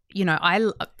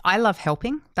 I love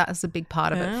helping. That is a big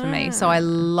part of it for me. So I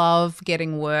love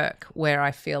getting work where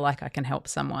I feel like I can help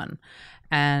someone,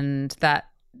 and that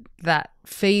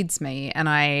feeds me. And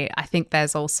I think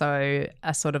there's also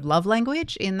a sort of love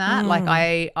language in that. Like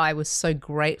I was so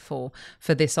grateful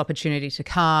for this opportunity to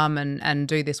come and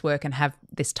do this work and have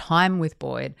this time with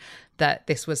Boyd, that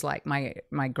this was like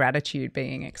my gratitude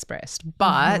being expressed.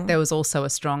 But there was also a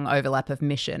strong overlap of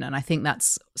mission. And I think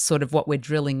that's sort of what we're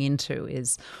drilling into,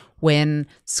 is when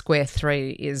Square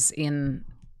 3 is in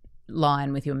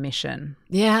line with your mission.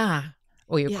 Yeah.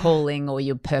 Or your calling or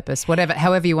your purpose,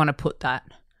 however you want to put that.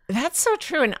 That's so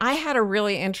true. And I had a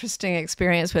really interesting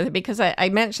experience with it because I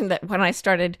mentioned that when I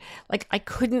started, like, I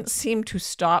couldn't seem to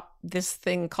stop this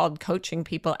thing called coaching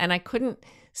people, and I couldn't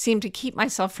seem to keep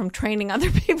myself from training other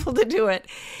people to do it.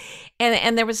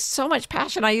 And there was so much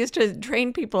passion. I used to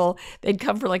train people. They'd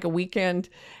come for like a weekend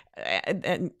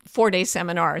and 4-day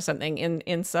seminar or something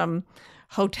in some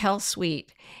hotel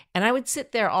suite. And I would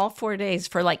sit there all 4 days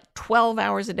for like 12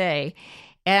 hours a day.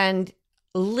 And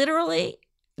literally,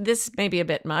 this may be a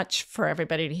bit much for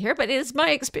everybody to hear, but it is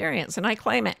my experience and I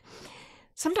claim it.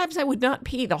 Sometimes I would not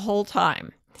pee the whole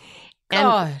time.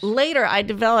 And later I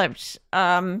developed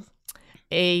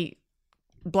a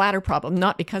bladder problem,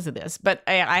 not because of this, but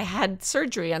I had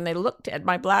surgery and they looked at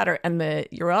my bladder and the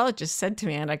urologist said to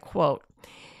me, and I quote,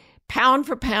 "Pound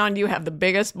for pound, you have the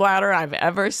biggest bladder I've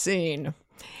ever seen."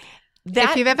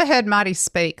 If you've ever heard Marty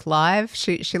speak live,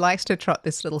 she likes to trot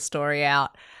this little story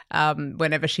out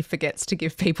whenever she forgets to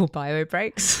give people bio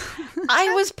breaks.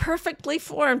 I was perfectly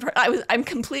formed. I'm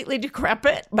completely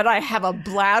decrepit, but I have a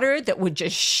bladder that would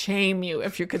just shame you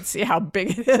if you could see how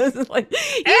big it is. Like,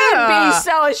 you'd be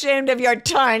so ashamed of your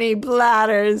tiny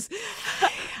bladders.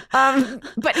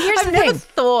 But here's the thing. I've never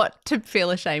thought to feel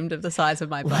ashamed of the size of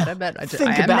my bladder, but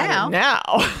I am now.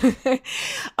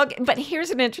 Okay, but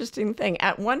here's an interesting thing.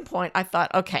 At one point, I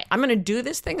thought, okay, I'm going to do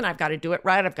this thing, and I've got to do it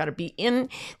right. I've got to be in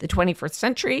the 21st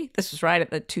century. This was right at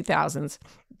the 2000s,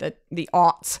 the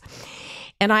aughts.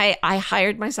 And I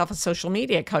hired myself a social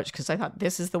media coach because I thought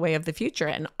this is the way of the future.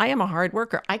 And I am a hard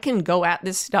worker. I can go at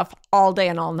this stuff all day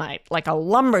and all night like a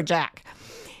lumberjack.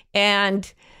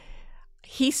 And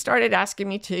he started asking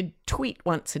me to tweet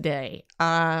once a day,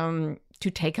 to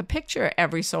take a picture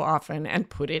every so often and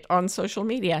put it on social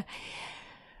media.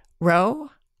 Ro,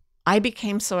 I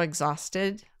became so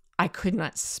exhausted, I could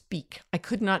not speak. I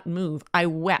could not move. I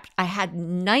wept. I had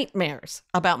nightmares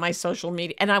about my social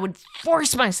media, and I would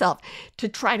force myself to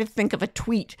try to think of a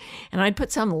tweet, and I'd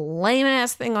put some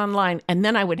lame-ass thing online, and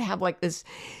then I would have like this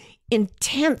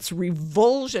intense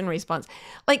revulsion response.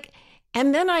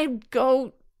 And then I'd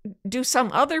go do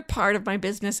some other part of my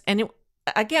business. And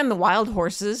again, the wild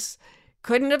horses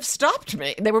couldn't have stopped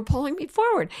me. They were pulling me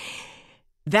forward.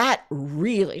 That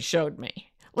really showed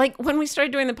me. Like when we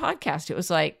started doing the podcast, it was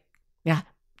like, yeah,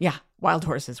 wild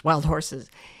horses.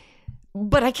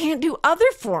 But I can't do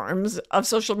other forms of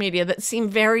social media that seem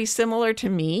very similar to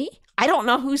me. I don't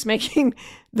know who's making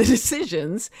the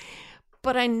decisions,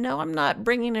 but I know I'm not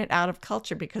bringing it out of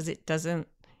culture because it doesn't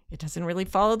really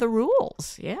follow the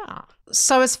rules. Yeah.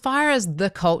 So as far as the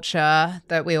culture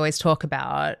that we always talk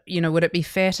about, would it be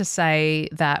fair to say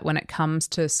that when it comes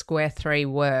to Square 3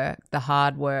 work, the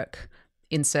hard work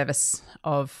in service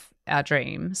of our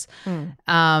dreams,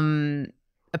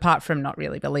 apart from not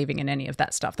really believing in any of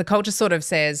that stuff, the culture sort of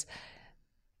says,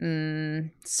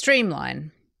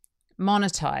 streamline,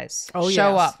 monetize,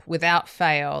 show up without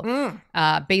fail,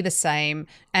 be the same.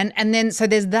 And then, so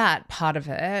there's that part of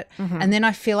it. Mm-hmm. And then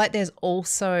I feel like there's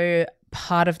also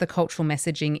part of the cultural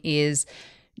messaging is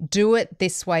do it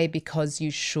this way because you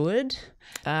should,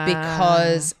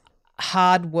 because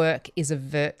hard work is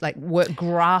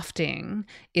grafting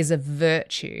is a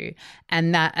virtue,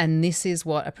 and this is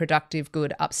what a productive,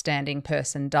 good, upstanding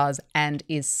person does and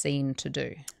is seen to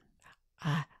do.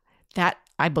 That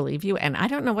I believe you, and I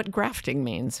don't know what grafting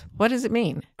means. What does it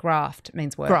mean? Graft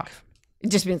means work. Graft. It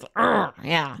just means,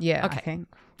 yeah. Yeah, okay. I think.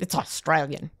 It's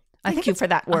Australian. Thank you for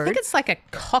that word. I think it's like a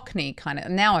Cockney kind of.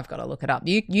 Now I've got to look it up.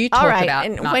 You talk All right. about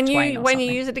And Mark Twain or when something.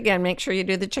 you use it again, make sure you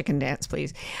do the chicken dance,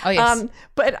 please. Oh, yes.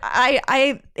 But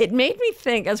it made me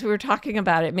think, as we were talking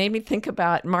about it made me think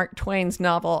about Mark Twain's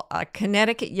novel,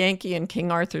 Connecticut Yankee in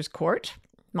King Arthur's Court.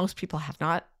 Most people have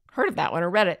not heard of that one or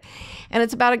read it. And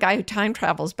it's about a guy who time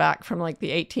travels back from like the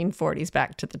 1840s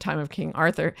back to the time of King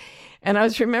Arthur. And I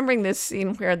was remembering this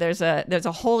scene where there's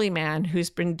a holy man who's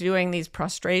been doing these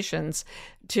prostrations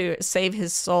to save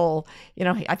his soul. You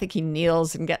know, I think he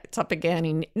kneels and gets up again.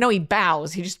 He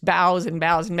bows. He just bows and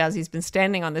bows and bows. He's been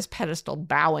standing on this pedestal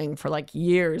bowing for like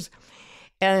years.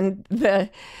 And the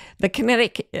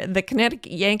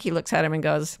Connecticut Yankee looks at him and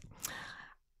goes,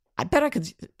 I bet I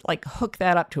could like hook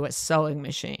that up to a sewing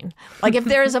machine. Like if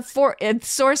there is a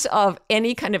source of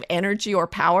any kind of energy or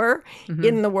power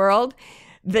in the world,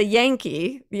 the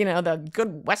Yankee, you know, the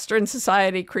good Western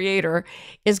society creator,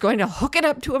 is going to hook it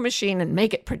up to a machine and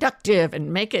make it productive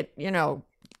and make it, you know,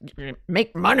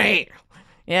 make money.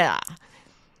 Yeah.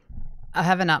 I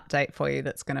have an update for you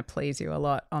that's going to please you a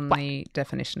lot on the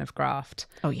definition of graft.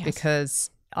 Oh, yes.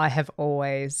 Because I have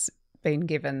always been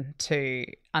given to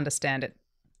understand it,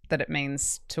 that it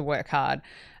means to work hard.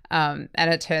 And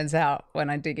it turns out when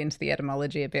I dig into the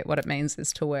etymology a bit, what it means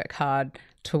is to work hard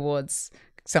towards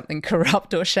something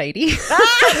corrupt or shady.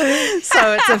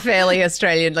 So it's a fairly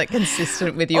Australian, like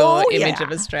consistent with your image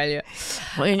of Australia.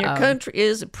 When your country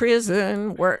is a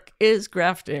prison, work is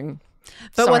grafting.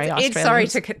 But sorry,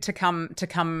 to come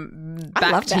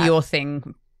back to your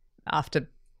thing after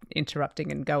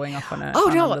interrupting and going off on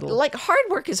a little... like hard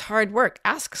work is hard work.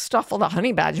 Ask Stoffel the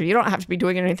honey badger. You don't have to be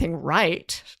doing anything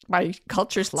right by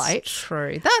culture's light.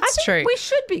 True. That's true. We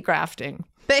should be grafting.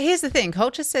 But here's the thing.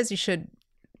 Culture says you should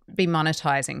be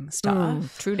monetizing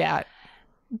stuff. True that.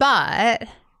 But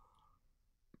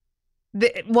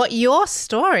what your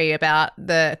story about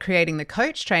the creating the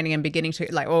coach training and beginning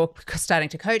to or starting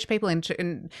to coach people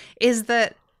is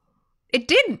that it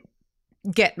didn't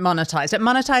get monetized. It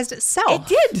monetized itself.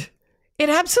 It did. It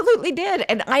absolutely did.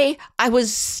 And I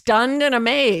was stunned and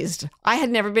amazed. I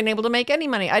had never been able to make any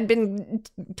money. I'd been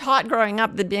taught growing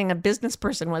up that being a business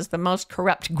person was the most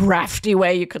corrupt, grafty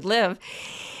way you could live.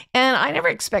 And I never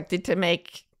expected to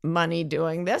make money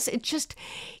doing this.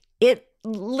 It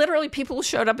literally, people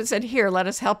showed up and said, here, let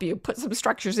us help you. Put some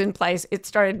structures in place. It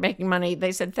started making money.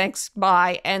 They said, thanks,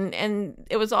 bye. And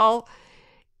it was all...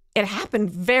 It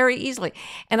happened very easily.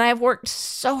 And I've worked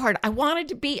so hard. I wanted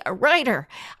to be a writer.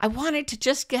 I wanted to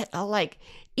just get a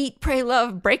Eat, Pray,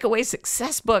 Love breakaway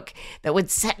success book that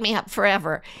would set me up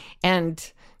forever.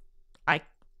 And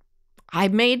I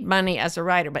made money as a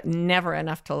writer, but never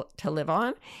enough to live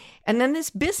on. And then this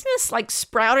business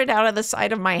sprouted out of the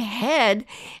side of my head,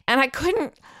 and I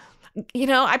couldn't,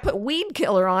 I put weed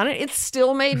killer on it. It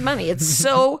still made money. It's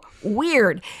so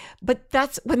weird. But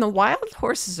that's when the wild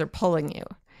horses are pulling you.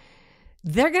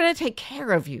 They're going to take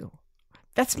care of you.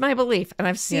 That's my belief. And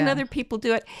I've seen other people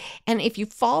do it. And if you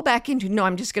fall back into, no,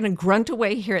 I'm just going to grunt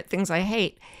away here at things I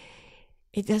hate,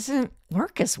 it doesn't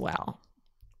work as well.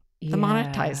 The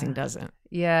monetizing doesn't.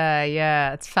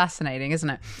 Yeah. It's fascinating, isn't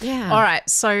it? Yeah. All right.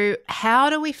 So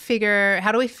how do we figure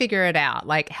it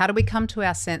out? How do we come to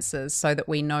our senses so that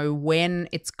we know when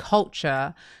it's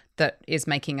culture that is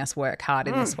making us work hard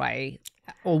in this way,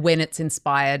 or when it's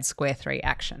inspired square three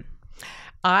action?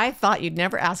 I thought you'd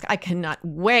never ask. I cannot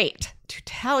wait to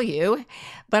tell you,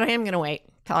 but I am going to wait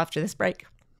till after this break.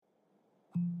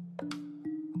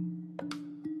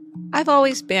 I've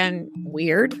always been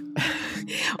weird.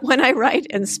 When I write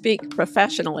and speak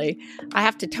professionally, I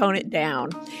have to tone it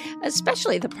down,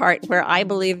 especially the part where I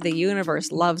believe the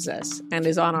universe loves us and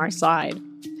is on our side.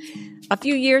 A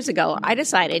few years ago, I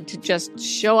decided to just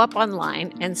show up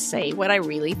online and say what I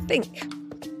really think.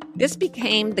 This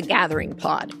became The Gathering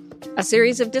Pod, a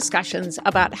series of discussions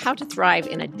about how to thrive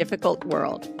in a difficult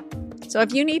world. So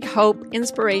if you need hope,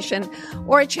 inspiration,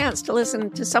 or a chance to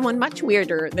listen to someone much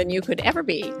weirder than you could ever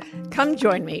be, come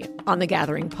join me on The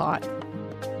Gathering Pod.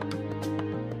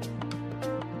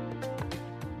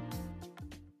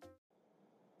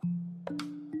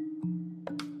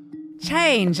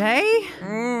 Change, eh?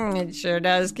 It sure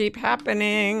does keep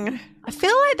happening. I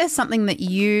feel like there's something that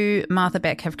you, Martha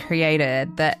Beck, have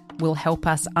created that will help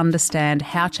us understand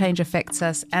how change affects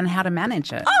us and how to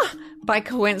manage it. By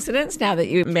coincidence, now that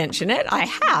you mention it, I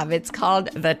have. It's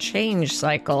called the Change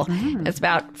Cycle. It's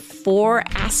about 4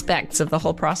 aspects of the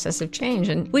whole process of change.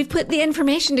 And we've put the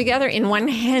information together in one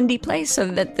handy place so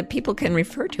that the people can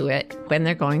refer to it when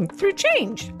they're going through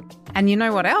change. And you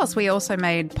know what else? We also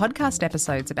made podcast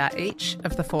episodes about each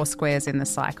of the 4 squares in the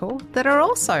cycle that are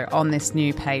also on this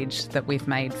new page that we've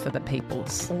made for the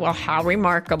peoples. Well, how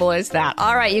remarkable is that?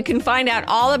 All right, you can find out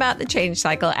all about the change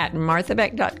cycle at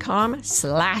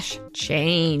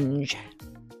marthabeck.com/change.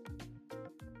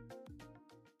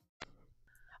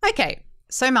 Okay,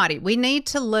 so Marty, we need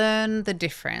to learn the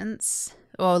difference,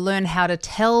 or learn how to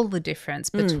tell the difference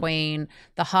between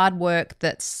the hard work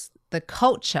that's the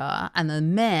culture and the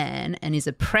man and is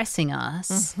oppressing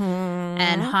us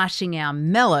and harshing our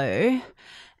mellow,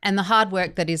 and the hard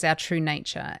work that is our true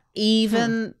nature,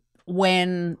 even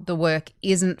when the work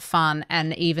isn't fun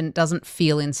and even doesn't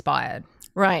feel inspired.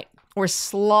 Right. We're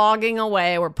slogging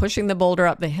away. We're pushing the boulder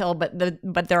up the hill,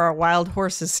 but there are wild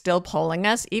horses still pulling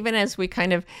us, even as we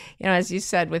kind of, as you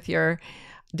said with your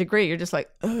degree, you're just like,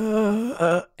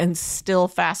 and still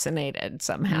fascinated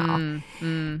somehow.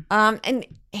 And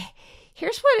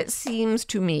here's what it seems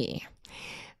to me,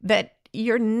 that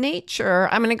your nature,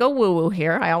 I'm going to go woo-woo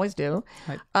here. I always do.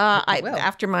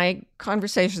 After my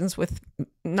conversations with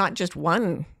not just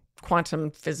one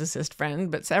quantum physicist friend,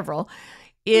 but several,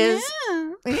 is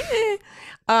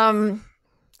I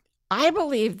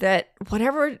believe that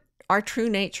whatever our true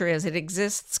nature is, it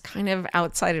exists kind of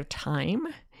outside of time.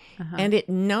 And it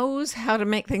knows how to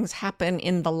make things happen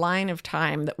in the line of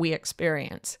time that we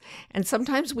experience. And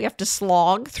sometimes we have to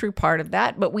slog through part of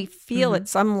that, but we feel at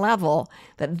some level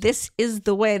that this is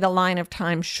the way the line of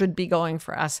time should be going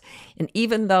for us. And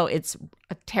even though it's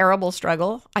a terrible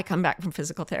struggle, I come back from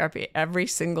physical therapy every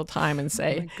single time and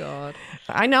say, oh my God.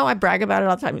 I know, I brag about it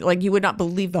all the time. Like, you would not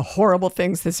believe the horrible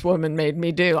things this woman made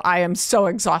me do. I am so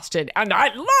exhausted, and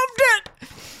I loved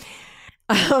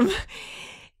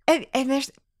it. And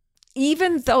there's,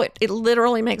 even though it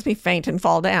literally makes me faint and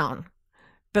fall down,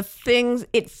 the things,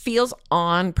 it feels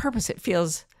on purpose. It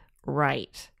feels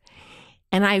right.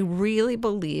 And I really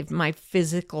believe my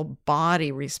physical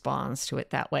body responds to it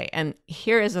that way. And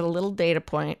here is a little data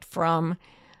point from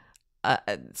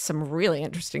some really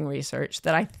interesting research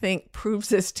that I think proves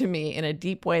this to me in a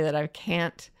deep way that I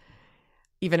can't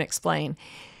even explain.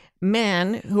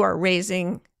 Men who are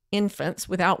raising infants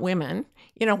without women,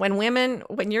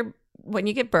 when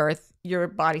you give birth, your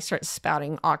body starts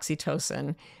spouting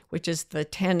oxytocin, which is the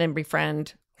tend and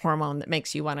befriend hormone that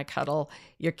makes you want to cuddle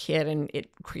your kid, and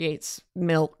it creates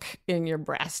milk in your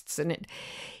breasts, and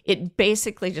it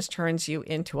basically just turns you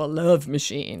into a love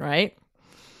machine, right?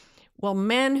 Well,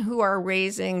 men who are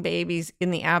raising babies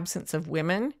in the absence of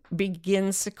women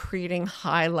begin secreting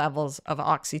high levels of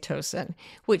oxytocin,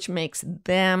 which makes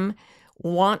them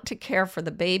want to care for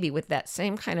the baby with that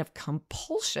same kind of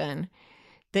compulsion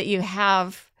that you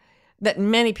have, that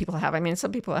many people have. I mean,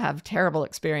 some people have terrible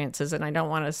experiences, and I don't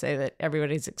want to say that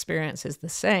everybody's experience is the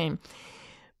same.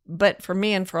 But for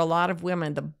me and for a lot of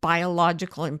women, the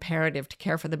biological imperative to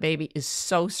care for the baby is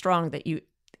so strong that it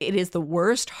is the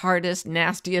worst, hardest,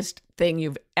 nastiest thing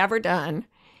you've ever done,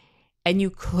 and you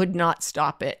could not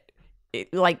stop it.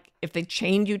 Like, if they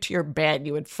chained you to your bed,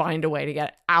 you would find a way to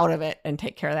get out of it and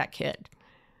take care of that kid.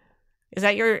 Is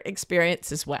that your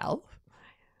experience as well?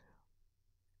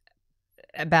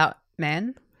 About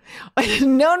men?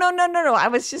 No. I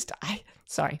was just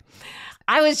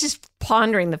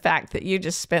pondering the fact that you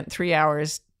just spent 3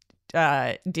 hours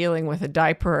dealing with a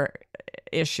diaper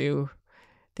issue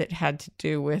that had to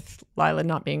do with Lila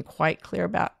not being quite clear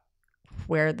about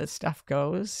where the stuff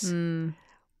goes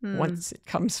once it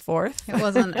comes forth. It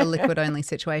wasn't a liquid-only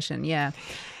situation, yeah.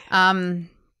 But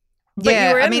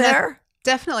you were in there. I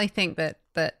definitely think that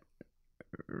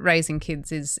raising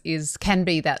kids can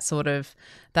be that sort of,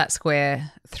 that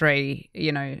square 3,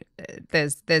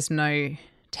 there's no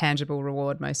tangible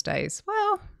reward most days.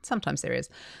 Well, sometimes there is,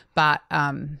 but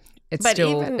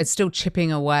it's still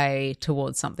chipping away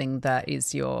towards something that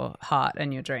is your heart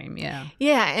and your dream. Yeah.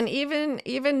 Yeah. And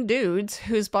even dudes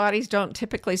whose bodies don't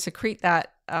typically secrete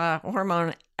that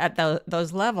hormone at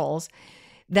those levels,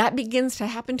 that begins to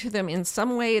happen to them in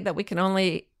some way that we can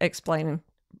only explain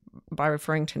by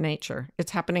referring to nature.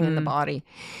 It's happening in the body.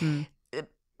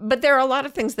 But there are a lot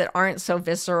of things that aren't so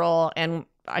visceral, and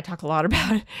I talk a lot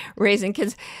about raising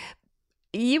kids.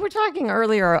 You were talking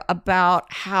earlier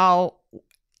about how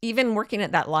even working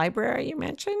at that library you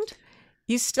mentioned,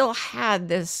 you still had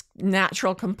this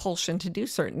natural compulsion to do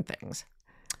certain things.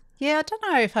 Yeah, I don't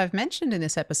know if I've mentioned in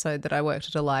this episode that I worked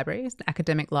at a library, an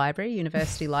academic library,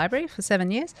 university library for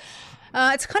 7 years.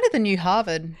 It's kind of the new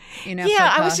Harvard in our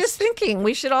podcast. I was just thinking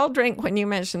we should all drink when you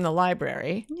mentioned the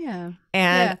library. Yeah.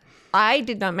 And I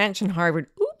did not mention Harvard.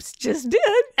 Oops, just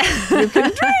did. You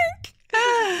can drink.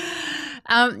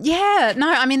 No,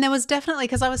 I mean, there was definitely,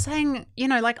 because I was saying,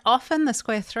 like often the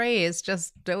square three is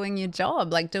just doing your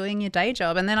job, like doing your day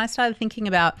job. And then I started thinking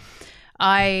about,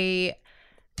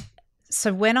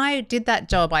 so when I did that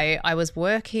job, I was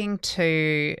working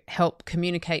to help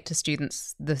communicate to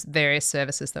students the various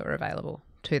services that were available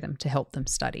to them to help them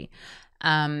study.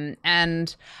 And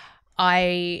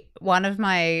the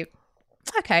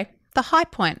high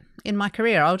point in my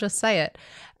career, I'll just say it,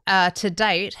 to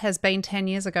date has been 10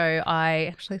 years ago. I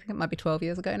actually think it might be 12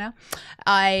 years ago now.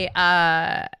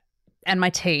 I and my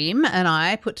team and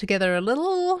I put together a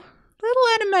little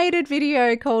animated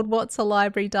video called What's a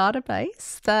Library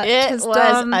Database. It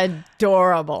was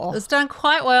adorable. It's done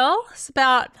quite well. It's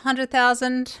about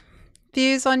 100,000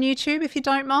 views on YouTube, if you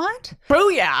don't mind.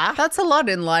 Booyah! That's a lot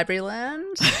in library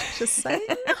land, just saying.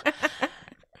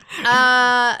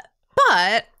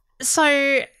 But so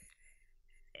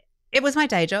it was my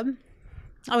day job.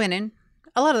 I went in.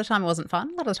 A lot of the time it wasn't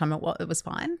fun. A lot of the time it was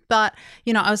fine. But,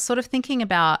 I was sort of thinking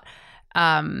about,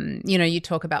 you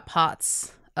talk about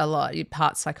parts a lot,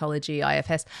 parts psychology,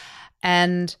 IFS.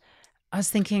 And I was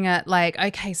thinking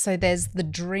okay, so there's the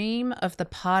dream of the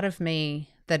part of me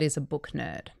that is a book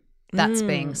nerd. That's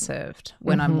being served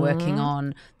when I'm working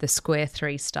on the square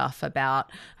three stuff about,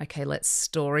 okay, let's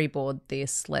storyboard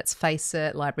this. Let's face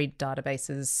it, library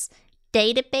databases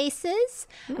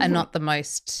are not the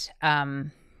most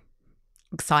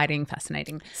exciting,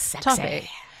 fascinating topic.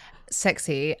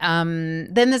 Sexy.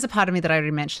 Then there's a part of me that I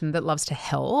already mentioned that loves to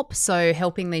help. So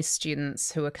helping these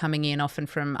students who are coming in often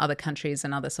from other countries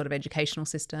and other sort of educational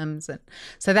systems. And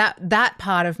so that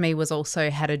part of me was also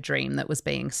had a dream that was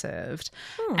being served.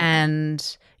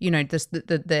 And, there's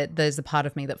the part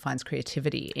of me that finds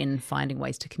creativity in finding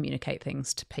ways to communicate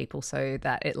things to people so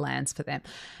that it lands for them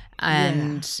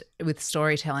and with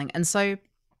storytelling. And so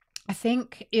I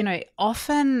think,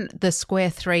 often the square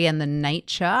three and the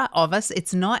nature of us,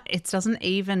 it doesn't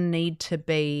even need to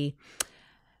be,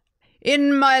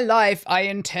 in my life, I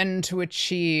intend to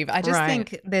achieve. I just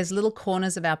think there's little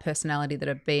corners of our personality that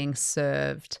are being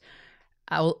served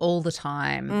all the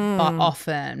time, but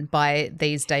often by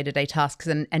these day-to-day tasks.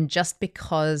 And just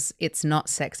because it's not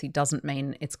sexy doesn't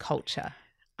mean it's culture.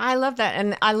 I love that.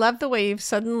 And I love the way you've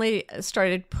suddenly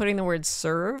started putting the word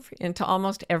serve into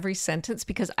almost every sentence,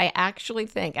 because I actually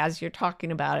think, as you're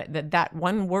talking about it, that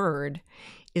one word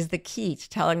is the key to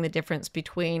telling the difference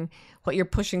between what you're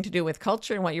pushing to do with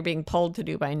culture and what you're being pulled to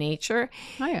do by nature.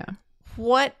 Oh, yeah.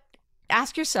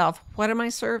 Ask yourself, what am I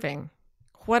serving?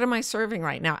 What am I serving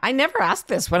right now? I never asked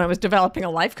this when I was developing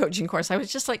a life coaching course. I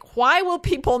was just like, why will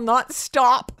people not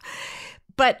stop?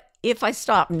 But if I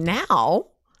stop now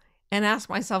and ask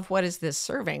myself, what is this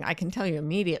serving? I can tell you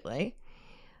immediately.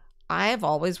 I have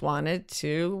always wanted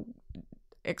to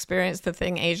experience the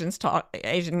thing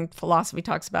Asian philosophy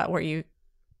talks about, where you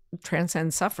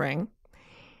transcend suffering.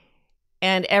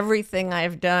 And everything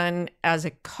I've done as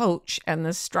a coach and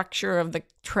the structure of the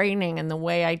training and the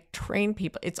way I train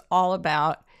people, it's all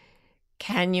about,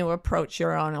 can you approach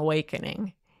your own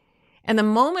awakening? And the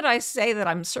moment I say that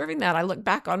I'm serving that, I look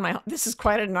back on this is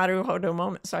quite a naruhodo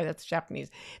moment. Sorry, that's Japanese.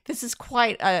 This is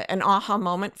quite an aha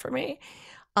moment for me.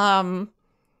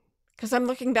 Because I'm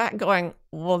looking back going,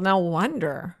 well, no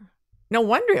wonder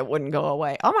it wouldn't go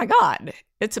away. Oh my God,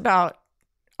 it's about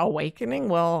awakening.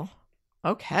 Well,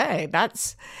 okay,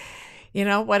 that's,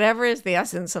 whatever is the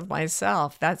essence of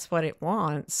myself, that's what it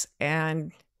wants.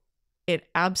 And it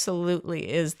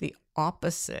absolutely is the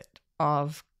opposite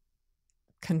of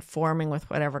conforming with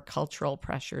whatever cultural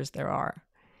pressures there are.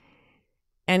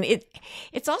 And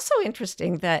it's also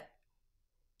interesting that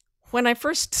when I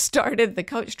first started the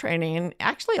coach training, and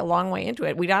actually a long way into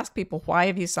it, we'd ask people, why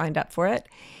have you signed up for it?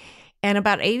 And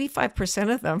about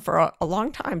 85% of them for a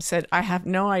long time said, I have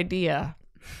no idea.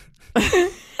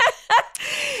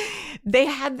 They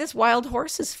had this wild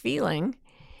horses feeling.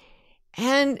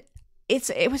 And I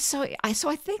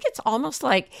think it's almost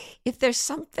like, if there's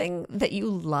something that you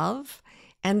love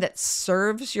and that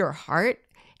serves your heart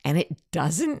and it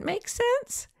doesn't make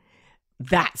sense,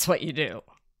 that's what you do.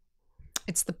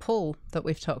 It's the pull that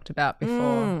we've talked about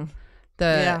before.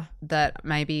 That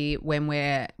maybe when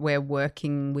we're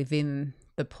working within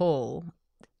the pull,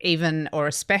 even or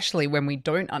especially when we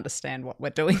don't understand what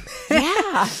we're doing,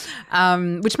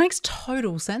 which makes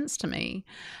total sense to me.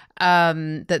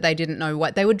 That they didn't know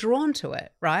what they were drawn to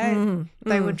it, right?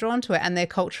 They were drawn to it, and their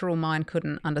cultural mind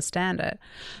couldn't understand it.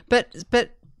 But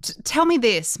tell me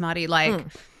this, Marty,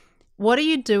 what do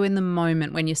you do in the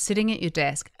moment when you're sitting at your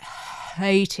desk,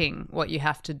 hating what you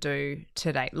have to do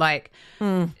today. Like,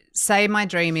 say my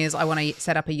dream is I want to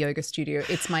set up a yoga studio.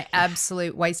 It's my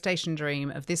absolute way station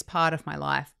dream of this part of my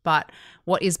life. But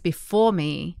what is before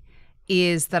me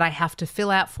is that I have to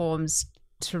fill out forms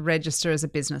to register as a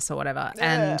business or whatever.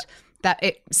 And that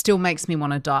it still makes me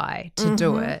want to die to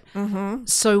do it.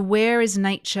 So where is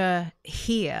nature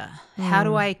here? How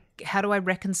do I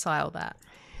reconcile that?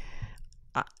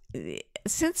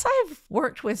 Since I've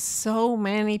worked with so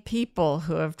many people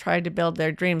who have tried to build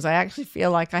their dreams, I actually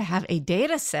feel like I have a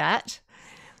data set,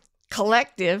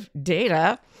 collective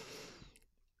data,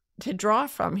 to draw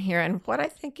from here. And what I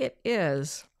think it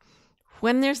is,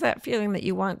 when there's that feeling that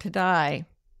you want to die,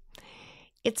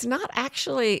 it's not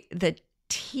actually the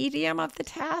tedium of the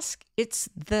task, it's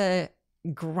the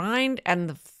grind and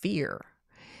the fear.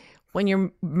 When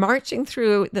you're marching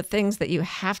through the things that you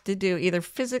have to do, either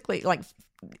physically, like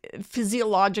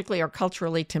physiologically or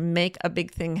culturally, to make a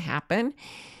big thing happen,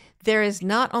 there is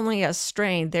not only a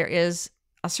strain, there is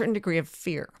a certain degree of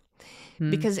fear.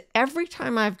 Because every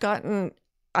time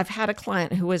I've had a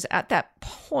client who was at that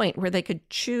point where they could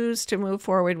choose to move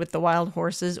forward with the wild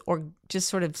horses or just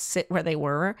sort of sit where they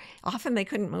were. Often they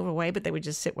couldn't move away, but they would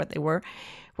just sit where they were.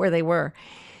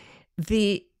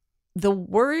 The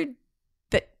word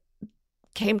that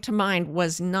came to mind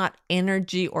was not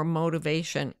energy or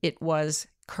motivation. It was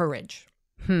courage.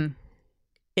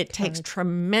 It takes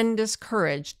tremendous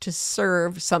courage to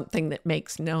serve something that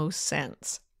makes no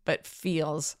sense, but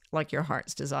feels like your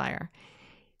heart's desire.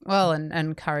 Well,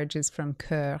 and courage is from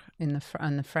cœur in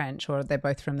the French, or they're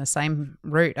both from the same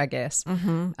root, I guess,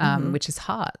 which is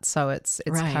heart. So it's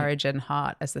right. Courage and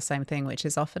heart as the same thing, which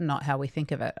is often not how we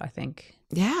think of it, I think.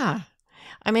 Yeah.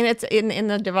 I mean, it's in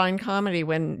the Divine Comedy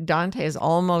when Dante is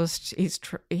almost,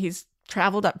 he's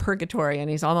traveled up purgatory and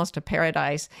he's almost to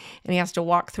paradise, and he has to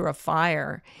walk through a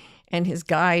fire, and his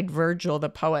guide, Virgil, the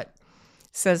poet,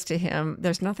 says to him,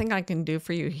 "There's nothing I can do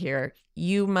for you here.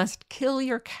 You must kill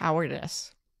your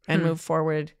cowardice and move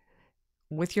forward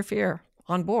with your fear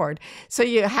on board." So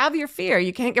you have your fear.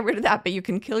 You can't get rid of that, but you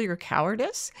can kill your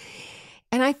cowardice.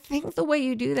 And I think the way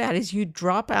you do that is you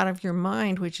drop out of your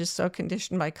mind, which is so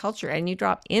conditioned by culture, and you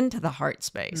drop into the heart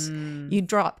space. You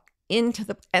drop into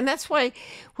and that's why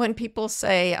when people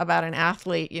say about an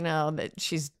athlete, you know, that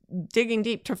she's digging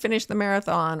deep to finish the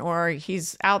marathon, or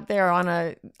he's out there on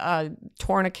a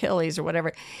torn Achilles or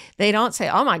whatever, they don't say,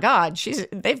 "Oh my God,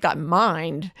 they've got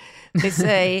mind." They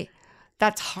say,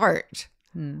 "That's heart."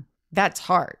 That's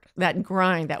heart. That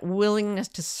grind, that willingness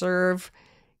to serve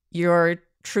your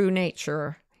true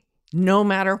nature, no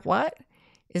matter what,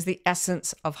 is the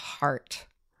essence of heart.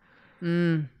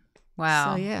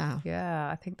 Wow. So yeah,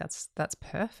 I think that's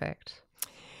perfect.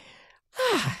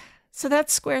 So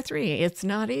that's square three. It's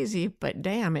not easy, but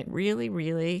damn, it really,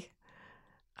 really,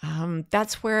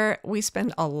 that's where we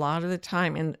spend a lot of the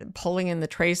time in pulling in the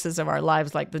traces of our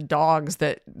lives, like the dogs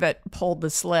that pulled the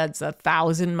sleds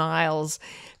 1,000 miles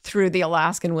through the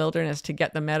Alaskan wilderness to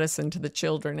get the medicine to the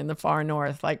children in the far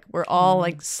north. Like we're all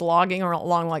like slogging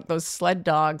along like those sled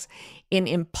dogs in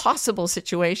impossible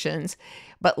situations,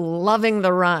 but loving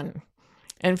the run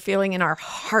and feeling in our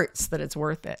hearts that it's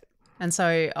worth it. And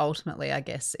so ultimately, I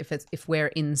guess, if we're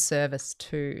in service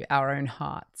to our own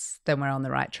hearts, then we're on the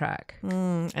right track.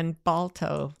 And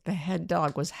Balto, the head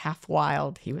dog, was half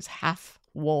wild. He was half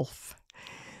wolf.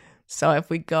 So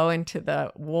if we go into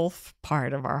the wolf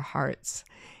part of our hearts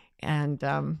and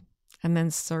then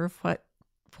serve what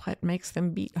makes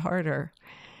them beat harder,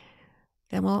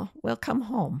 then we'll come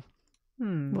home.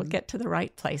 We'll get to the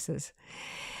right places.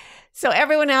 So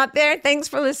everyone out there, thanks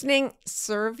for listening.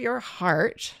 Serve your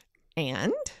heart.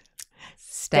 And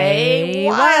stay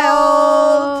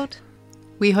wild.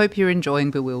 We hope you're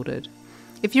enjoying Bewildered.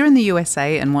 If you're in the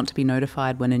USA and want to be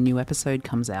notified when a new episode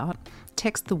comes out,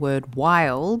 text the word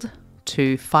WILD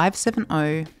to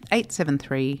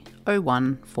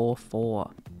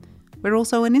 570-873-0144. We're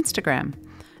also on Instagram.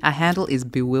 Our handle is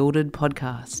Bewildered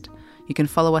Podcast. You can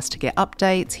follow us to get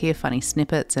updates, hear funny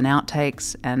snippets and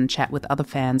outtakes, and chat with other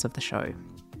fans of the show.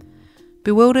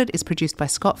 Bewildered is produced by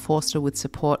Scott Forster with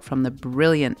support from the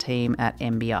brilliant team at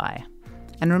MBI.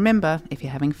 And remember, if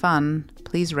you're having fun,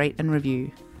 please rate and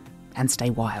review, and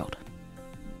stay wild.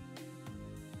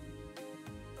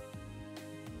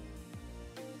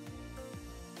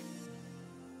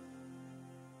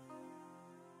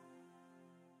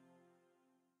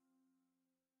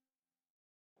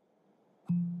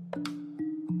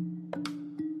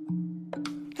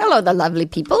 Hello, the lovely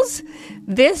peoples.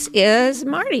 This is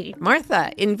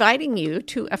Martha, inviting you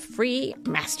to a free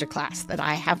masterclass that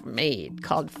I have made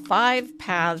called 5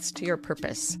 Paths to Your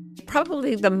Purpose.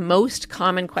 probably the most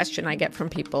common question I get from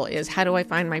people is, how do I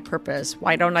find my purpose?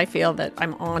 Why don't I feel that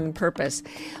I'm on purpose?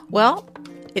 Well,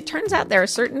 it turns out there are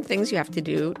certain things you have to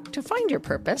do to find your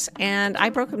purpose, and I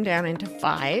broke them down into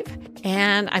 5,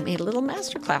 and I made a little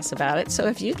masterclass about it. So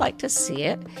if you'd like to see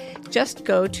it, just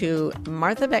go to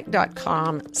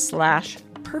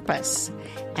marthabeck.com/purpose,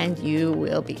 and you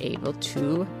will be able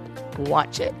to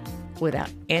watch it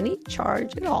without any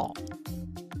charge at all.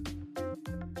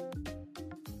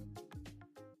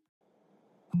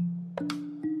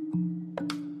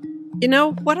 You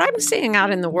know, what I'm seeing out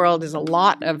in the world is a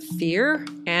lot of fear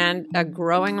and a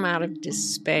growing amount of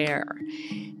despair.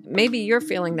 Maybe you're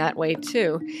feeling that way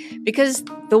too, because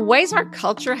the ways our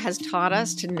culture has taught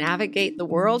us to navigate the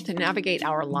world, to navigate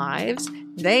our lives,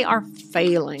 they are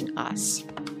failing us.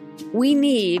 We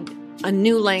need a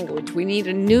new language. We need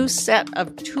a new set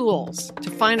of tools to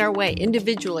find our way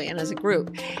individually and as a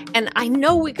group. And I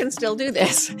know we can still do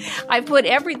this. I've put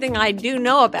everything I do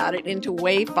know about it into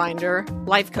Wayfinder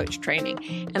Life Coach training.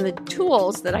 And the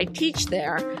tools that I teach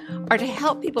there are to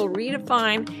help people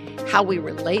redefine how we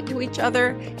relate to each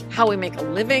other, how we make a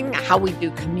living, how we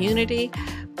do community.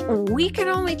 We can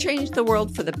only change the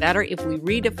world for the better if we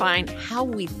redefine how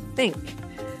we think.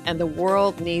 And the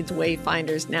world needs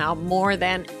Wayfinders now more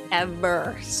than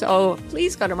ever. So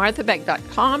please go to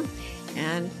marthabeck.com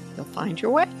and you'll find your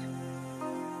way.